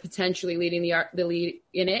for potentially leading the lead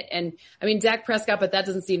in it. And I mean, Dak Prescott, but that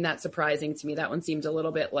doesn't seem that surprising to me. That one seemed a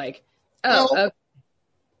little bit like, okay.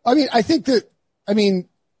 I mean,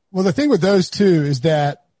 the thing with those two is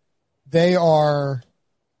that they are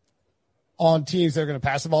on teams that are going to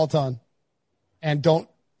pass the ball a ton and don't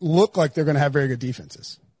look like they're going to have very good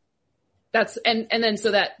defenses. That's, and then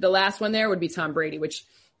so that the last one there would be Tom Brady, which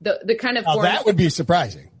the kind of that would be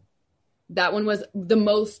surprising. That one was the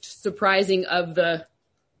most surprising of the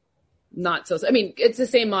not so. I mean, it's the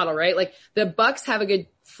same model, right? Like the Bucks have a good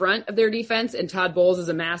front of their defense and Todd Bowles is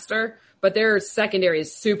a master, but their secondary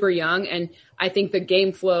is super young. And I think the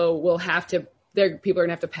game flow will have to, people are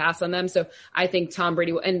gonna have to pass on them. So I think Tom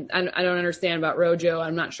Brady will, and I don't understand about Rojo.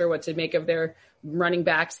 I'm not sure what to make of their running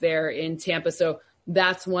backs there in Tampa. So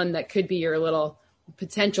that's one that could be your little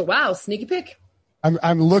potential. Wow. Sneaky pick.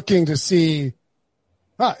 I'm looking to see.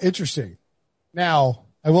 Interesting. Now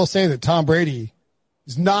I will say that Tom Brady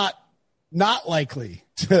is not likely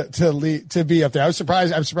to be up there. I'm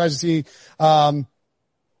surprised to see, the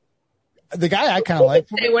guy I kind of like.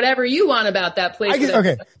 Say whatever you want about that place.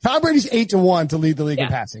 Okay. Tom Brady's 8-1 to lead the league in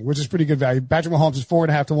passing, which is pretty good value. Patrick Mahomes is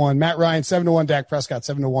 4.5 to 1. Matt Ryan 7-1. Dak Prescott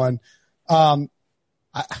 7-1.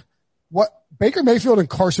 What Baker Mayfield and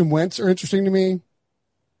Carson Wentz are interesting to me.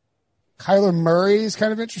 Kyler Murray is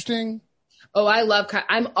kind of interesting. Oh,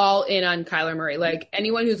 I'm all in on Kyler Murray. Like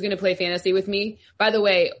anyone who's going to play fantasy with me. By the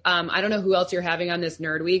way, I don't know who else you're having on this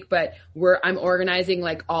Nerd Week, but I'm organizing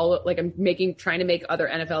trying to make other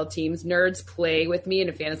NFL teams nerds play with me in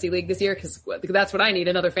a fantasy league this year because that's what I need,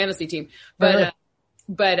 another fantasy team. But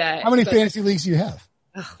how many fantasy leagues do you have?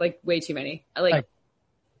 Like way too many. Like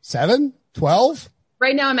 7, 12?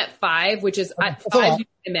 Right now I'm at 5, which is 5 is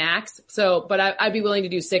the max. So, but I'd be willing to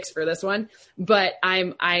do 6 for this one. But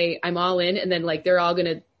I'm all in, and then like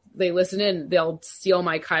they listen in, they'll steal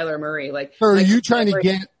my Kyler Murray. Like, so are you trying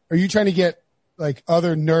to get like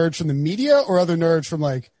other nerds from the media or other nerds from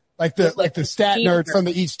like the stat nerds from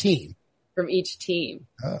each team? From each team.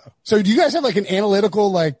 So do you guys have like an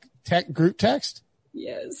analytical like tech group text?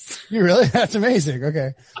 Yes. You really? That's amazing.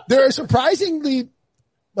 Okay. There are surprisingly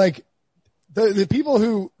like the people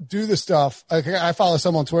who do the stuff, like I follow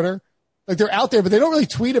some on Twitter, like they're out there, but they don't really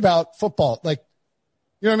tweet about football. Like,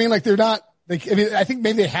 you know what I mean? Like they're not, like, I mean, I think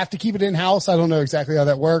maybe they have to keep it in house. I don't know exactly how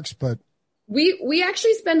that works, but we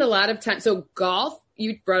actually spend a lot of time. So golf,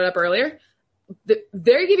 you brought it up earlier.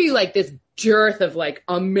 They give you like this dearth of like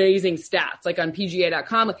amazing stats, like on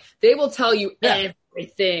PGA.com. Like, they will tell you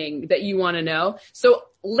everything that you want to know. So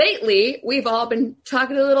lately we've all been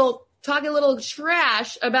talking a little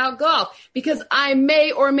trash about golf because I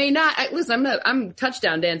may or may not. Listen, I'm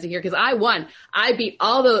touchdown dancing here because I won. I beat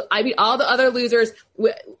all the other losers.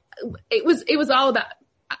 It was all about,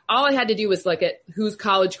 all I had to do was look at whose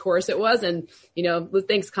college course it was. And, you know,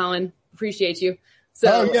 thanks, Colin. Appreciate you.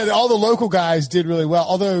 So, all the local guys did really well.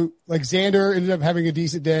 Although, like, Xander ended up having a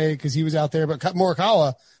decent day because he was out there, but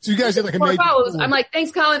Morikawa. So you guys did like a major. I'm like,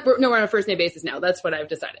 thanks, Colin. We're on a first name basis now. That's what I've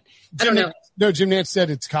decided. I don't know. No, Jim Nantz said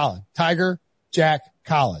it's Colin. Tiger, Jack,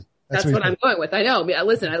 Colin. That's what I'm going with. I know. I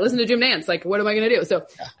listen to Jim Nantz. Like, what am I going to do? So,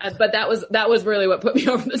 but that was really what put me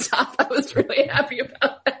over the top. I was really happy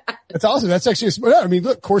about that. That's awesome. That's actually I mean,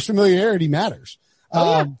 look, course familiarity matters.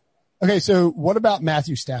 Okay. So what about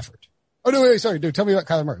Matthew Stafford? Oh, no, wait, sorry, dude. Tell me about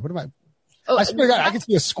Kyler Murray. What am I? Oh, I swear to God, I can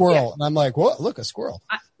see a squirrel, and I'm like, what? Look, a squirrel.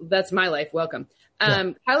 That's my life. Welcome.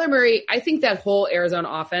 Kyler Murray, I think that whole Arizona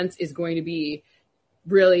offense is going to be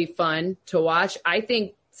really fun to watch. I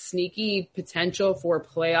think sneaky potential for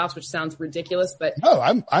playoffs, which sounds ridiculous, but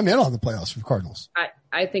I'm in on the playoffs for Cardinals.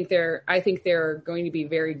 I think they're going to be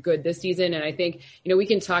very good this season. And I think, you know, we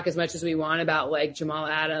can talk as much as we want about like Jamal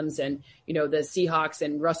Adams and, you know, the Seahawks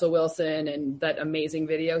and Russell Wilson and that amazing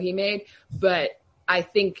video he made. But I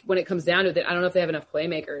think when it comes down to it, I don't know if they have enough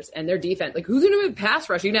playmakers and their defense. Like, who's going to pass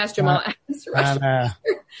rush? You can ask Jamal Adams to rush.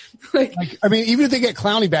 Like, I mean, even if they get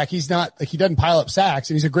Clowney back, he's not like, he doesn't pile up sacks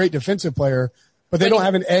and he's a great defensive player, but they don't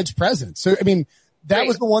have an edge presence. So, I mean, that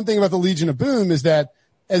was the one thing about the Legion of Boom is that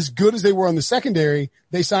as good as they were on the secondary,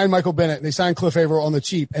 they signed Michael Bennett and they signed Cliff Averill on the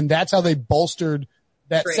cheap. And that's how they bolstered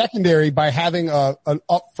that secondary by having an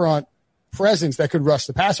upfront presence that could rush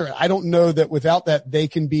the passer. I don't know that without that, they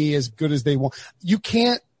can be as good as they want. You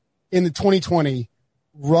can't in the 2020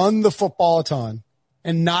 run the football a ton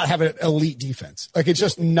and not have an elite defense. Like, it's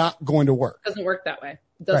just not going to work. It doesn't work that way.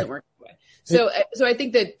 It doesn't work that way. So I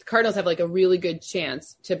think that Cardinals have like a really good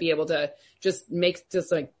chance to be able to just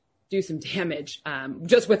do some damage,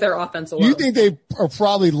 just with their offense alone. You think they are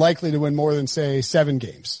probably likely to win more than, say, 7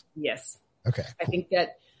 games? Yes. Okay. Cool.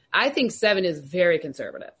 I think 7 is very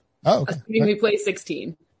conservative. Oh, okay. Assuming we play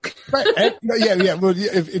 16. Right. Yeah. Well,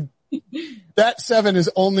 if that 7 is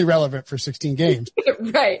only relevant for 16 games.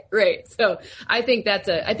 Right. So I think that's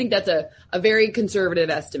a very conservative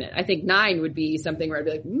estimate. I think 9 would be something where I'd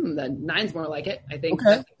be like, the 9's more like it. I think.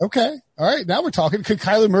 Okay. All right. Now we're talking. Could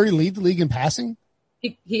Kyler Murray lead the league in passing?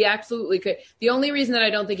 He absolutely could. The only reason that I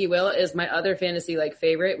don't think he will is my other fantasy like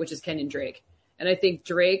favorite, which is Kenyon Drake. And I think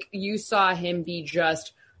Drake, you saw him be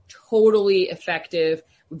just totally effective.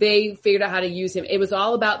 They figured out how to use him. It was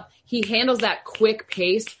all about, he handles that quick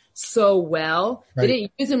pace so well. Right. They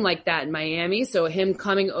didn't use him like that in Miami. So him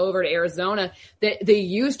coming over to Arizona, the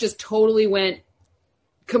use just totally went,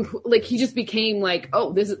 like he just became like,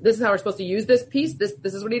 oh, this is how we're supposed to use this piece. This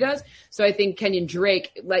is what he does. So I think Kenyon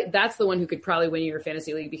Drake, like that's the one who could probably win your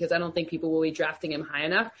fantasy league because I don't think people will be drafting him high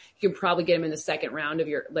enough. You can probably get him in the second round of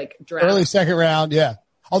your like draft. Early second round, yeah.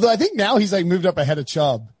 Although I think now he's like moved up ahead of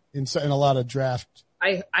Chubb in a lot of draft.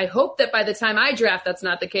 I hope that by the time I draft, that's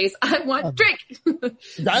not the case. I want Drake.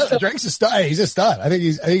 Drake's a stud. He's a stud. I think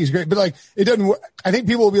he's great. But like it doesn't work. I think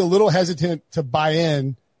people will be a little hesitant to buy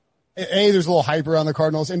in. A, there's a little hype around the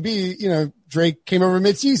Cardinals, and B, you know, Drake came over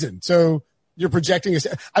midseason, so you're projecting.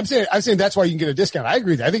 I'm saying that's why you can get a discount. I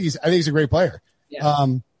agree with that. I think he's a great player. Yeah.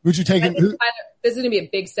 Would you take him? This is going to be a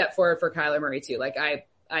big step forward for Kyler Murray too. Like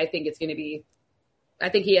I think it's going to be. I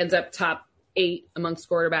think he ends up top 8 amongst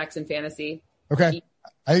quarterbacks in fantasy. Okay.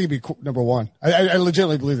 I think he'd be number 1. I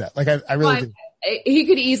legitimately believe that. Like, I really do. He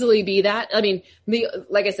could easily be that. I mean,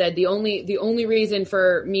 like I said, the only reason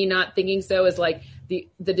for me not thinking so is like the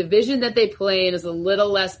division that they play in is a little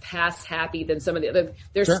less pass happy than some of the other.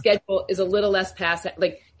 Their schedule is a little less pass,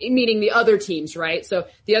 like meaning the other teams, right? So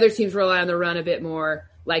the other teams rely on the run a bit more,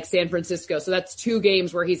 like San Francisco. So that's 2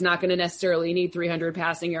 games where he's not going to necessarily need 300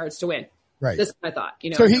 passing yards to win. Right. This is my thought.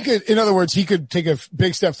 So he could, in other words, he could take a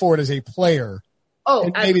big step forward as a player. Oh,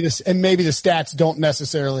 and maybe the stats don't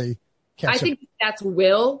necessarily catch I think that's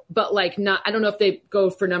will, but like not, I don't know if they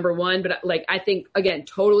go for number 1, but like, I think again,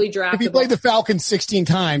 totally draftable. If he played the Falcons 16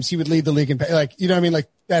 times, he would lead the league in like, you know what I mean? Like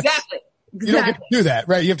that's exactly. You don't get to do that,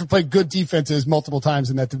 right? You have to play good defenses multiple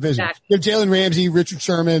times in that division. Exactly. You have Jalen Ramsey, Richard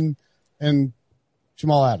Sherman, and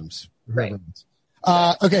Jamal Adams. Right.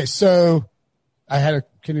 Okay. So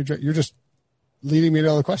you're just leading me to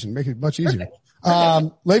another question, make it much easier.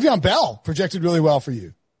 Le'Veon Bell projected really well for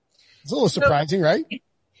you. It's a little surprising, right?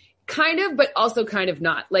 Kind of, but also kind of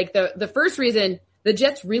not. Like the first reason the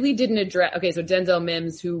Jets really didn't address, okay, so Denzel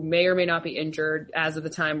Mims, who may or may not be injured as of the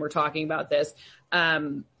time we're talking about this,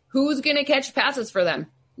 who's going to catch passes for them?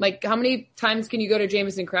 Like how many times can you go to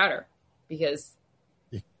Jamison Crowder? Because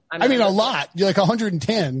I mean, a lot. You're like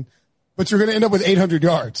 110, but you're going to end up with 800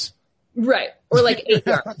 yards. Right. Or like 8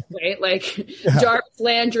 yards, right? Like Jarvis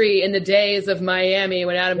Landry in the days of Miami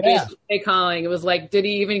when Adam Gase was play calling, it was like, did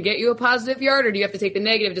he even get you a positive yard or do you have to take the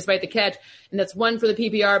negative despite the catch? And that's 1 for the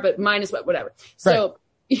PPR, but minus whatever. So,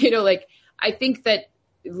 like I think that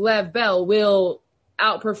Lev Bell will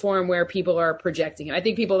outperform where people are projecting him. I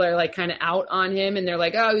think people are like kind of out on him and they're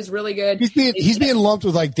like, oh, he's really good. He's being lumped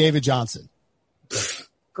with like David Johnson.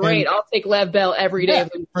 Great. I'll take Lev Bell every day.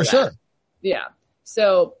 For sure. Yeah.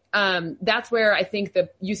 So, that's where I think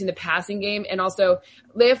using the passing game and also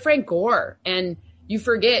they have Frank Gore and you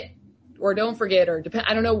forget or don't forget or depend.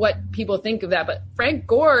 I don't know what people think of that, but Frank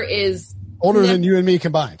Gore is older than you and me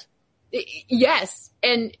combined. Yes.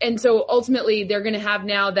 And so ultimately they're going to have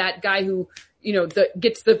now that guy who,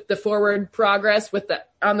 gets the forward progress with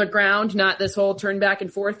on the ground, not this whole turn back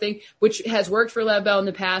and forth thing, which has worked for Lev Bell in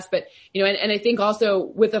the past. But, and I think also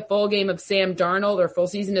with a full game of Sam Darnold or full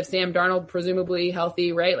season of Sam Darnold, presumably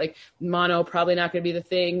healthy, right? Like mono probably not going to be the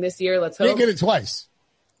thing this year. Let's hope. He didn't get it twice.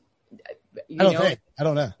 I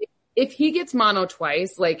don't know. If he gets mono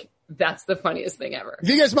twice, like that's the funniest thing ever. If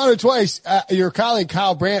he gets mono twice, your colleague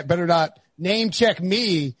Kyle Brandt better not name check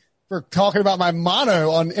me for talking about my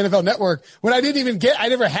mono on NFL Network when I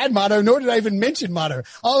never had mono, nor did I even mention mono.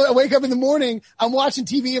 I wake up in the morning, I'm watching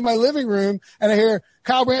TV in my living room, and I hear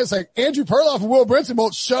Kyle Brandt's like, Andrew Perloff and Will Brinson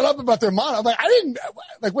won't shut up about their mono. I'm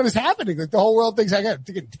like, what is happening? Like the whole world thinks I got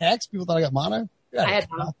to get text. People thought I got mono. I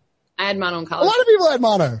had mono in college. A lot of people had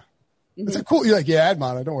mono. It's a cool. You're like, yeah, I had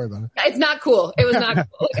mono. Don't worry about it. It's not cool. It was not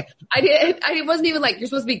cool. I wasn't even like, you're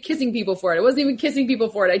supposed to be kissing people for it. I wasn't even kissing people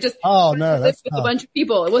for it. I just, that's with a bunch of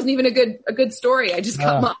people. It wasn't even a good story. I just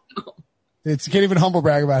got mono. You can't even humble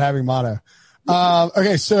brag about having mono.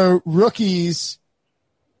 Okay. So rookies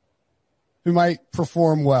who might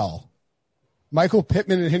perform well. Michael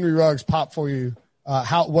Pittman and Henry Ruggs pop for you.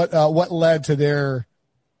 What led to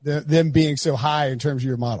them being so high in terms of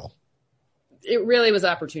your model? It really was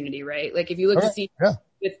opportunity, right? Like if you look to see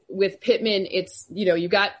with Pittman, it's, you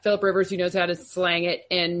got Phillip Rivers who knows how to slang it.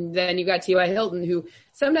 And then you got T.Y. Hilton who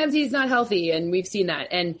sometimes he's not healthy. And we've seen that.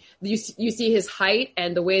 And you see his height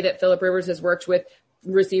and the way that Phillip Rivers has worked with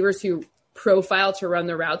receivers who profile to run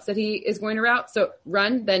the routes that he is going to route. So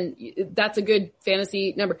then that's a good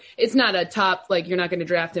fantasy number. It's not a top, like you're not going to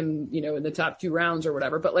draft him, in the top 2 rounds or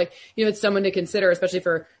whatever, but like, it's someone to consider, especially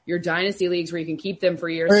for your dynasty leagues where you can keep them for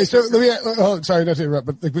years. Okay, so sorry, not to interrupt,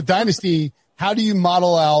 but like with dynasty, how do you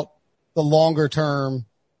model out the longer term?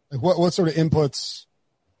 Like what sort of inputs?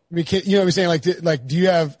 I mean, you know what I'm saying? Like, do you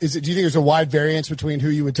think there's a wide variance between who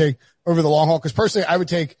you would take over the long haul? Cause personally I would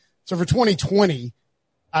take, so for 2020,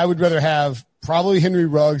 I would rather have probably Henry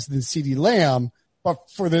Ruggs than CeeDee Lamb, but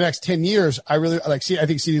for the next 10 years, I think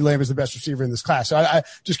CeeDee Lamb is the best receiver in this class. So I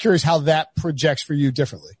just curious how that projects for you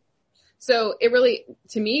differently. So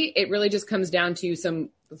to me, it really just comes down to some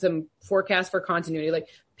forecast for continuity. Like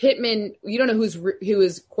Pittman, you don't know who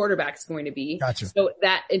his quarterback's going to be. Gotcha. So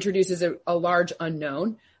that introduces a large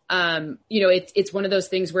unknown. It's one of those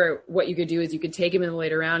things where what you could do is you could take him in the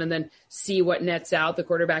later round and then see what nets out the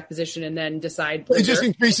quarterback position and then decide. It just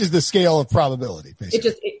increases the scale of probability,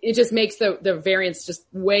 basically. It just makes the variance just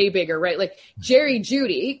way bigger, right? Like Jerry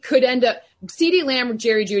Jeudy could end up CeeDee Lamb,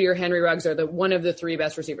 Jerry Jeudy, or Henry Ruggs are one of the 3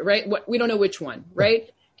 best receivers, right? We don't know which one, right?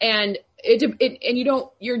 And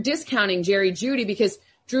you're discounting Jerry Jeudy because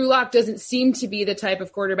Drew Lock doesn't seem to be the type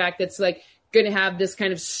of quarterback that's like going to have this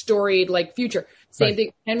kind of storied like future. Same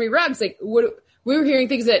thing, Henry Ruggs. Like we were hearing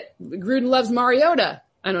things that Gruden loves Mariota.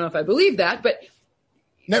 I don't know if I believe that, but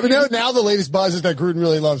now the latest buzz is that Gruden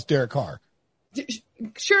really loves Derek Carr.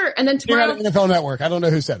 Sure. And then tomorrow, NFL Network. I don't know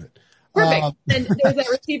who said it. Perfect. And there's that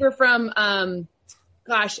receiver from,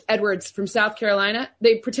 Edwards from South Carolina.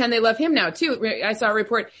 They pretend they love him now too. I saw a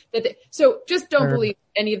report so just don't believe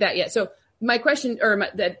any of that yet. So my question,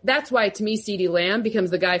 that's why to me, CeeDee Lamb becomes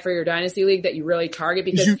the guy for your dynasty league that you really target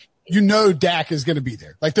because you know Dak is going to be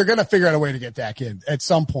there. Like they're going to figure out a way to get Dak in at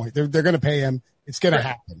some point. They're going to pay him. It's going to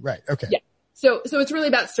happen. Right. Okay. Yeah. So it's really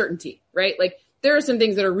about certainty, right? Like there are some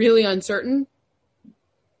things that are really uncertain,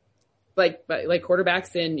 like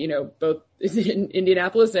quarterbacks in, both in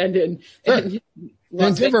Indianapolis and in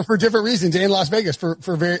Las Vegas. For different reasons in Las Vegas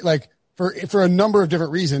for a number of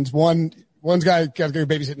different reasons. One's guy got to go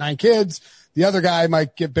babysit 9 kids. The other guy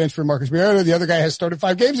might get benched for Marcus Mariota. The other guy has started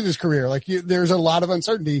 5 games in his career. There's a lot of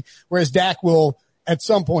uncertainty, whereas Dak will at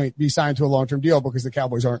some point be signed to a long-term deal because the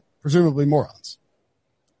Cowboys aren't presumably morons.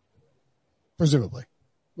 Presumably.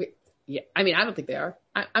 Yeah. I mean, I don't think they are.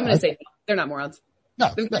 I'm going to say no, they're not morons.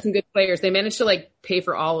 No. They've got some good players. They managed to pay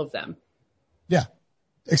for all of them. Yeah.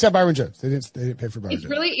 Except Byron Jones. They didn't pay for Byron Jones. It's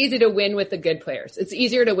really easy to win with the good players. It's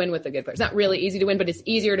easier to win with the good players. Not really easy to win, but it's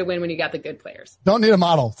easier to win when you got the good players. Don't need a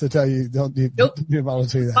model to tell you. Don't need a model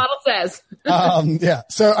to tell you that. Model says. Yeah.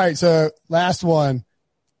 So, all right. So last one,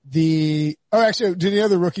 actually, did any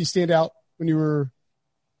other rookies stand out when you were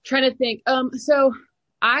trying to think? So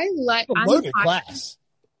I like a loaded class.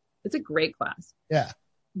 It's a great class. Yeah.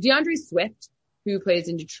 DeAndre Swift, who plays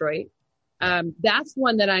in Detroit. That's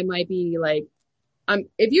one that I might be like,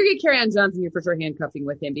 if you get Kerryon Johnson, you're for sure handcuffing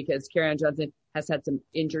with him because Kerryon Johnson has had some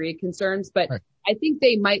injury concerns, but right. I think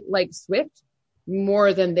they might like Swift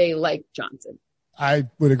more than they like Johnson. I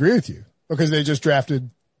would agree with you because they just drafted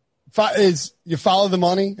you follow the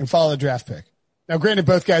money and follow the draft pick. Now, granted,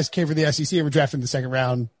 both guys came from the SEC and were drafted in the second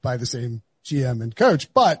round by the same GM and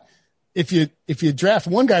coach, but if you draft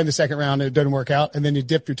one guy in the second round and it doesn't work out and then you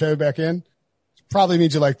dip your toe back in, it probably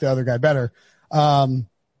means you like the other guy better.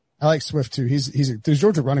 I like Swift too. There's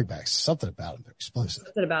Georgia running backs. Something about them. They're explosive.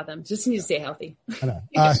 Something about them. Just need to stay healthy. I know.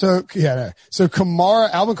 So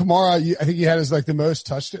Alvin Kamara, I think he had as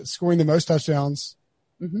scoring the most touchdowns.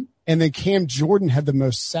 Mm-hmm. And then Cam Jordan had the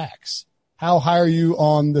most sacks. How high are you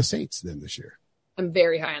on the Saints then this year? I'm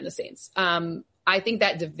very high on the Saints. I think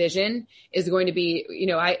that division is going to be,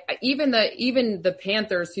 even the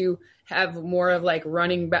Panthers who have more of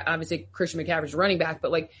running back, obviously Christian McCaffrey's running back,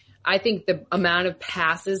 but I think the amount of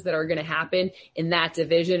passes that are going to happen in that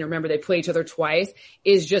division, remember they play each other twice,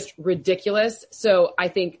 is just ridiculous. So I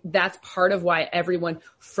think that's part of why everyone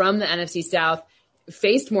from the NFC South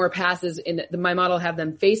faced more passes my model have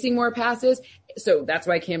them facing more passes. So that's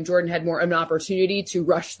why Cam Jordan had more of an opportunity to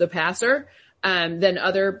rush the passer. Than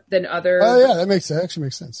other. Oh yeah, that actually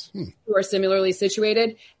makes sense. Who are similarly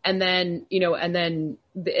situated. And then,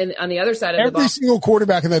 on the other side of the ball. Every single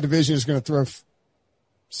quarterback in that division is going to throw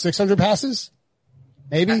 600 passes.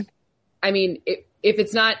 Maybe. I mean, if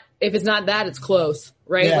it's not that, it's close,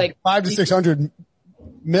 right? Yeah, 500 to 600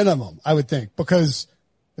 minimum, I would think, because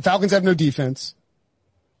the Falcons have no defense.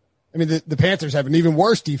 I mean, the Panthers have an even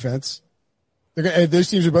worse defense. Those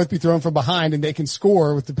teams will both be thrown from behind and they can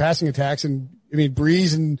score with the passing attacks. And I mean,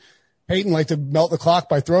 Breeze and Peyton like to melt the clock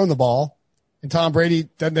by throwing the ball. And Tom Brady,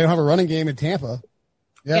 they don't have a running game in Tampa.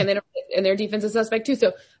 Yeah. And their defense is suspect too.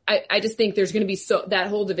 So I just think there's going to be that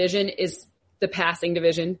whole division is the passing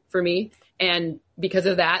division for me. And because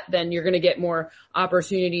of that, then you're going to get more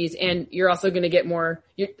opportunities and you're also going to get more,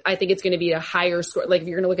 I think it's going to be a higher score. Like if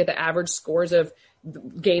you're going to look at the average scores of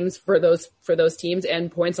games for those teams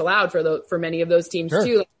and points allowed for many of those teams sure.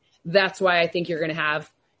 too. That's why I think you're going to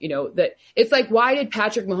have, that it's like, why did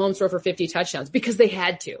Patrick Mahomes throw for 50 touchdowns? Because they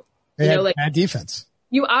had to, they had bad defense.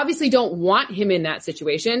 You obviously don't want him in that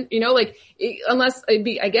situation, unless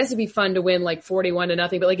I guess it'd be fun to win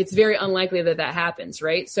 41-0, but it's very unlikely that happens.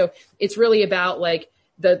 Right. So it's really about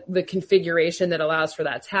the configuration that allows for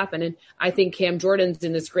that to happen. And I think Cam Jordan's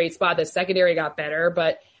in this great spot. The secondary got better,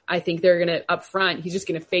 but I think they're going to up front. He's just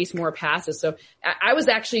going to face more passes. So I was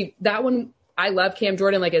actually that one. I love Cam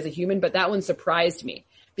Jordan as a human, but that one surprised me.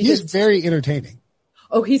 He's very entertaining.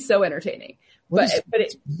 Oh, he's so entertaining.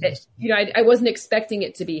 I wasn't expecting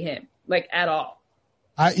it to be him at all.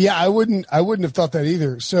 I wouldn't have thought that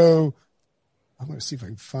either. So I'm going to see if I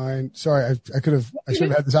can find, sorry, I should have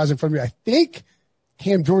had this eyes in front of me. I think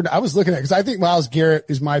Cam Jordan, I was looking at, cause I think Myles Garrett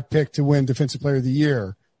is my pick to win Defensive Player of the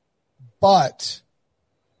Year, but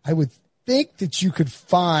I would think that you could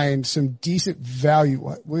find some decent value.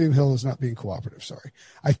 What? William Hill is not being cooperative. Sorry.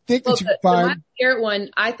 I think that you could find. The Myles Garrett one,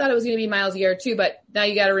 I thought it was going to be Myles Garrett too, but now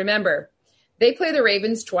you got to remember, they play the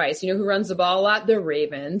Ravens twice. You know who runs the ball a lot? The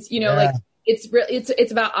Ravens. You know, like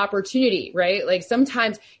it's about opportunity, right? Like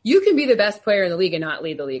sometimes you can be the best player in the league and not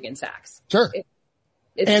lead the league in sacks. Sure.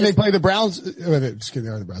 And they play the Browns. Just kidding,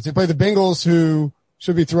 they are the Browns. They play the Bengals, who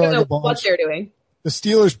should be throwing the ball. What they're doing. The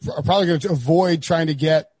Steelers are probably going to avoid trying to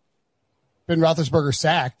get Ben Roethlisberger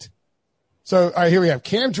sacked. So, all right, here we have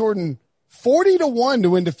Cam Jordan, 40-1 to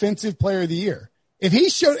win Defensive Player of the Year. If he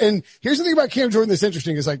showed, and here's the thing about Cam Jordan that's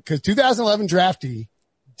interesting is like, cause 2011 draftee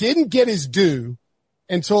didn't get his due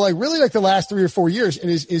until like really like the last 3 or 4 years,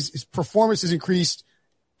 and his performance has increased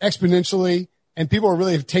exponentially, and people are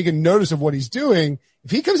really have taken notice of what he's doing.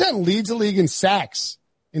 If he comes out and leads the league in sacks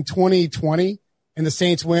in 2020 and the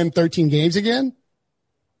Saints win 13 games again,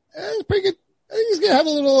 it's pretty good. I think he's going to have a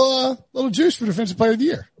little juice for Defensive Player of the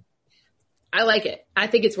Year. I like it. I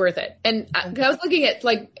think it's worth it. And I was looking at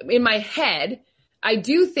like in my head, I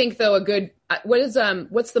do think though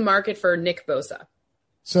what's the market for Nick Bosa?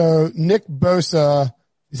 So Nick Bosa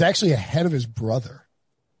is actually ahead of his brother.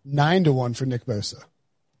 9-1 for Nick Bosa.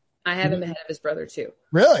 I have him ahead of his brother too.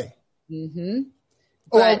 Really? Mm-hmm.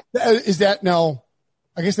 Well, is that now?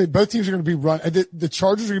 I guess both teams are going to be run. The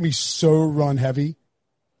Chargers are going to be so run heavy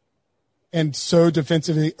and so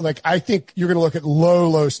defensively. Like I think you're going to look at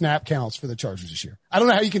low snap counts for the Chargers this year. I don't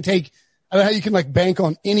know how you can like bank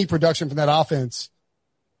on any production from that offense.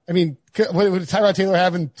 I mean, what did Tyrod Taylor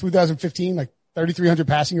have in 2015? Like 3,300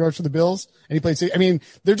 passing yards for the Bills, and he played. I mean,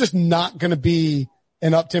 they're just not going to be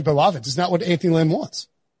an up-tempo offense. It's not what Anthony Lynn wants.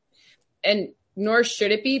 And nor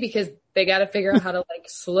should it be, because they got to figure out how to like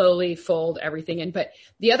slowly fold everything in. But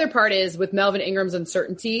the other part is with Melvin Ingram's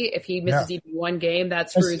uncertainty, if he misses even one game,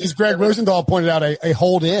 that screws. As Greg Rosendahl pointed out, a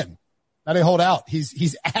hold in, not a hold out.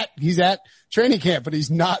 He's at training camp, but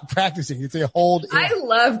he's not practicing. It's a hold in. I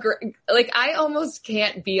love Greg. Like I almost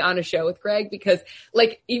can't be on a show with Greg because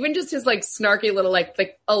like even just his like snarky little like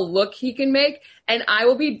a look he can make, and I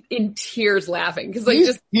will be in tears laughing because like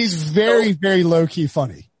he's very very low key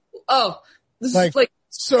funny. Oh, this is like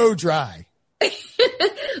so dry.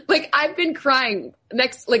 Like I've been crying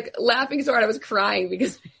laughing so hard I was crying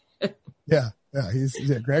because Greg's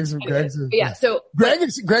yeah. So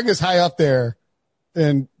Greg is high up there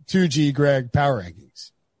in 2G Greg power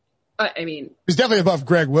rankings. I mean, he's definitely above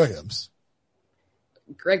Greg Williams.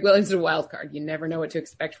 Greg Williams is a wild card. You never know what to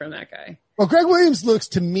expect from that guy. Well, Greg Williams looks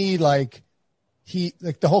to me like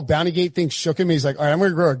the whole Bounty Gate thing shook him. He's like, all right, I'm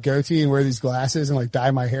going to grow a goatee and wear these glasses and like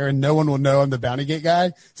dye my hair and no one will know I'm the Bounty Gate guy.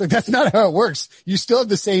 It's like, that's not how it works. You still have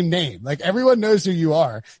the same name. Like everyone knows who you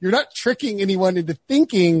are. You're not tricking anyone into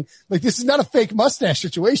thinking like this is not a fake mustache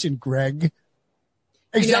situation, Greg.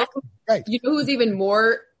 Exactly. Right. You know who's even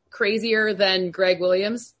more crazier than Greg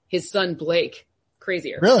Williams? His son, Blake.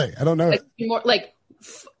 Crazier. Really? I don't know. Like, more like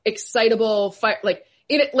excitable fire. Like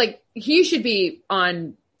he should be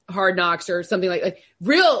on Hard Knocks or something like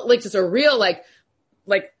real, like just a real, like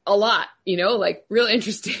a lot, you know, like real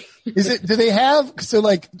interesting. Do they have, so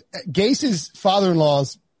like Gase's father-in-law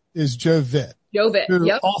is Joe Vitt. Who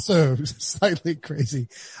yep. Also slightly crazy.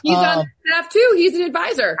 He's on staff too. He's an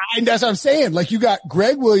advisor. And that's what I'm saying. Like you got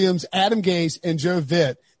Greg Williams, Adam Gase, and Joe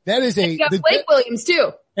Vitt. That is you got Blake Williams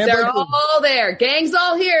too. They're all there. Gang's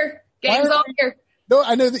all here. No,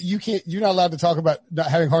 I know that you're not allowed to talk about not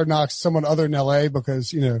having Hard Knocks someone other than LA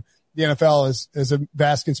because, you know, the NFL is a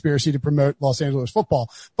vast conspiracy to promote Los Angeles football.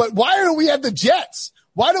 But why don't we have the Jets?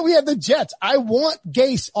 Why don't we have the Jets? I want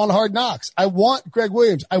Gase on Hard Knocks. I want Greg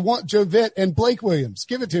Williams. I want Joe Vitt and Blake Williams.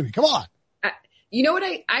 Give it to me. Come on. You know what?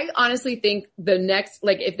 I honestly think the next,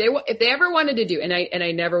 like if they ever wanted to do, and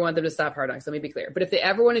I never want them to stop Hard Knocks, let me be clear, but if they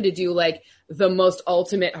ever wanted to do like the most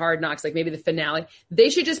ultimate Hard Knocks, like maybe the finale, they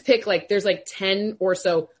should just pick like, there's like 10 or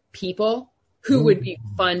so people who would be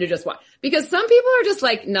fun to just watch, because some people are just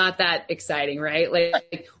like not that exciting, right?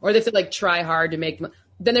 Like, or they have to like try hard to make them.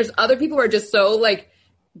 Then there's other people who are just so like,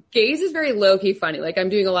 Gaze is very low key funny. Like I'm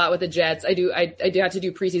doing a lot with the Jets. I have to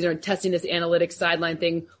do preseason and testing this analytics sideline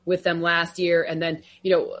thing with them last year. And then,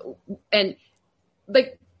 you know, and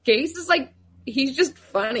like Gaze is like, he's just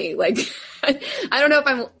funny. Like, sometimes I don't know if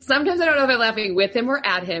I'm laughing with him or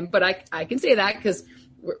at him, but I can say that because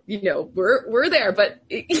we're there, but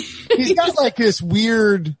he's got like this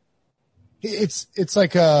weird, it's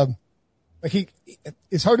like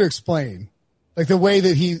it's hard to explain. Like the way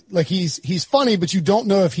that he's funny, but you don't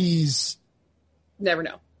know if he's never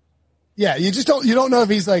know. Yeah. You don't know if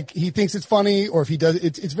he's like, he thinks it's funny or if he does.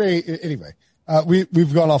 It's very, anyway,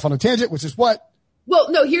 we've gone off on a tangent, which is what?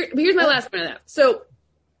 Well, no, here's my last point on that. So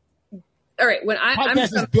all right. When I'm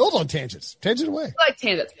is built on tangents. Tangent away. I like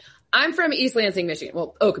tangents. I'm from East Lansing, Michigan.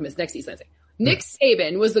 Well, Okemos, next to East Lansing. Nick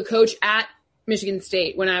Saban was the coach at Michigan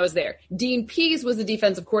State when I was there. Dean Pease was the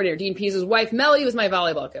defensive coordinator. Dean Pease's wife, Melly, was my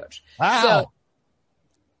volleyball coach. Wow. So,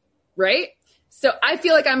 right? So I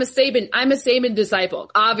feel like I'm a Saban disciple.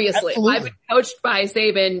 Obviously, Absolutely. I've been coached by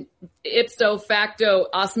Saban ipso facto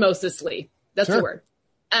osmosisly. That's the word.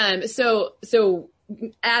 So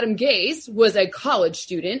Adam Gase was a college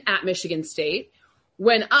student at Michigan State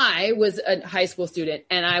when I was a high school student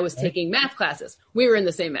and I was taking math classes. We were in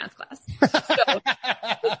the same math class. So,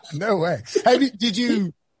 no way. Did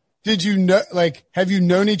you know, like, have you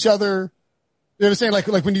known each other? You know what I'm saying? Like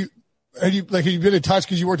when have you been in touch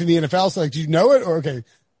because you worked in the NFL? So like, do you know it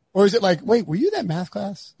or is it like, wait, were you that math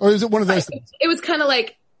class? Or is it one of those things? It was kind of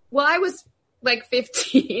like, well, I was like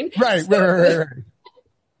 15. Right.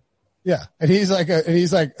 Yeah. And he's like,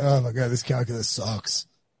 oh my God, this calculus sucks.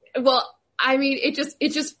 Well, I mean,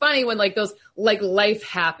 it's just funny when like those, like life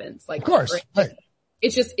happens. Like, of course. Right.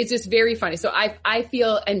 It's just very funny. So I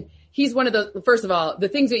feel, and he's one of the, first of all,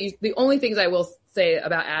 the only things I will say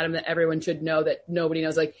about Adam that everyone should know that nobody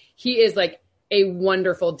knows, like he is like a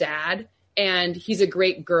wonderful dad and he's a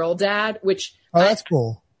great girl dad, which that's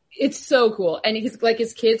cool. It's so cool. And he's like,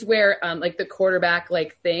 his kids wear, like the quarterback,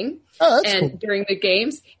 like thing. Oh, that's and cool. During the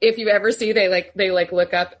games, if you ever see, they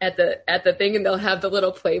look up at the thing and they'll have the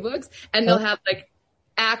little playbooks and they'll have like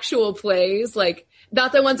actual plays, like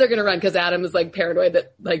not the ones they're going to run. Cause Adam is like paranoid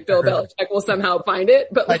that like Bill Belichick will somehow find it,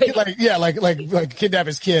 but like kidnap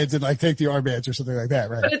his kids and like take the armbands or something like that.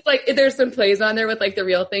 Right. But it's like, there's some plays on there with like the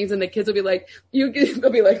real things and the kids will be like,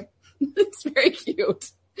 they'll be like, it's very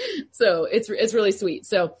cute. So it's really sweet.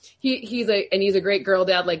 So he's a great girl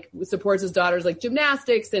dad, like supports his daughters, like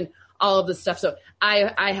gymnastics and all of this stuff. So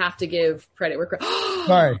I have to give credit where credit.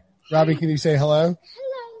 Sorry, Robbie, can you say hello?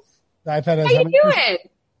 Hello. How you doing?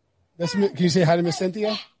 Can you say hi to Miss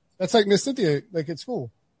Cynthia? That's like Miss Cynthia, like at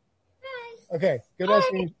school. Okay, go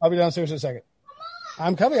downstairs. I'll be downstairs in a second.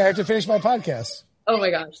 I'm coming. I have to finish my podcast. Oh my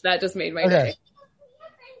gosh, that just made my day.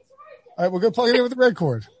 All right, we'll go plug it in with the red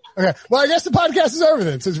cord. Okay. Well, I guess the podcast is over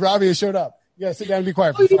then, since Robbie has showed up. You gotta sit down and be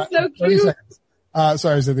quiet for 30 seconds.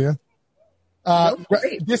 Sorry, Cynthia.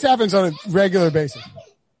 This happens on a regular basis.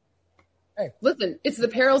 Hey. Listen, it's the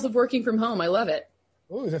perils of working from home. I love it.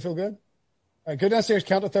 Oh, does that feel good? All right, go downstairs,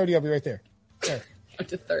 count to 30. I'll be right there. Right. Up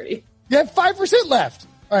to 30. You have 5% left.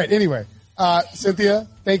 All right. Anyway, Cynthia,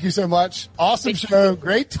 thank you so much. Awesome show.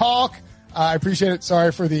 Great talk. I appreciate it.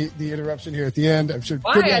 Sorry for the interruption here at the end. I'm sure.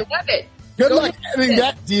 Why? I love it. Good luck editing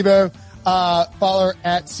that, Debo. Follow her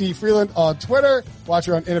at C. Frelund on Twitter. Watch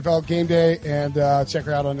her on NFL Game Day and check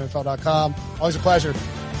her out on NFL.com. Always a pleasure.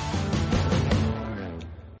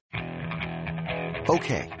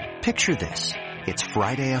 Okay, picture this. It's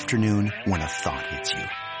Friday afternoon when a thought hits you.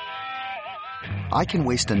 I can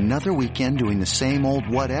waste another weekend doing the same old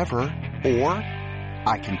whatever, or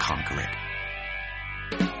I can conquer it.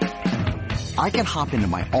 I can hop into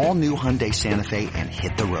my all-new Hyundai Santa Fe and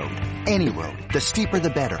hit the road. Any road. The steeper, the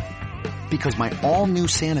better. Because my all-new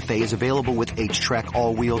Santa Fe is available with H-Track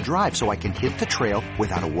all-wheel drive, so I can hit the trail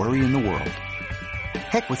without a worry in the world.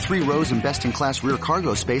 Heck, with 3 rows and best-in-class rear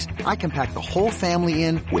cargo space, I can pack the whole family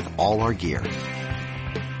in with all our gear.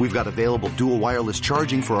 We've got available dual wireless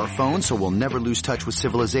charging for our phones, so we'll never lose touch with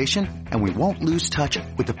civilization, and we won't lose touch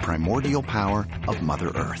with the primordial power of Mother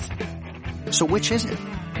Earth. So which is it?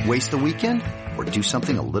 Waste the weekend or do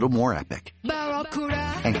something a little more epic?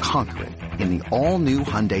 And conquer it in the all-new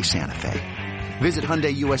Hyundai Santa Fe. Visit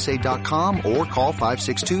HyundaiUSA.com or call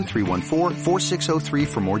 562-314-4603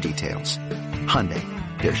 for more details. Hyundai,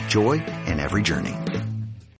 there's joy in every journey.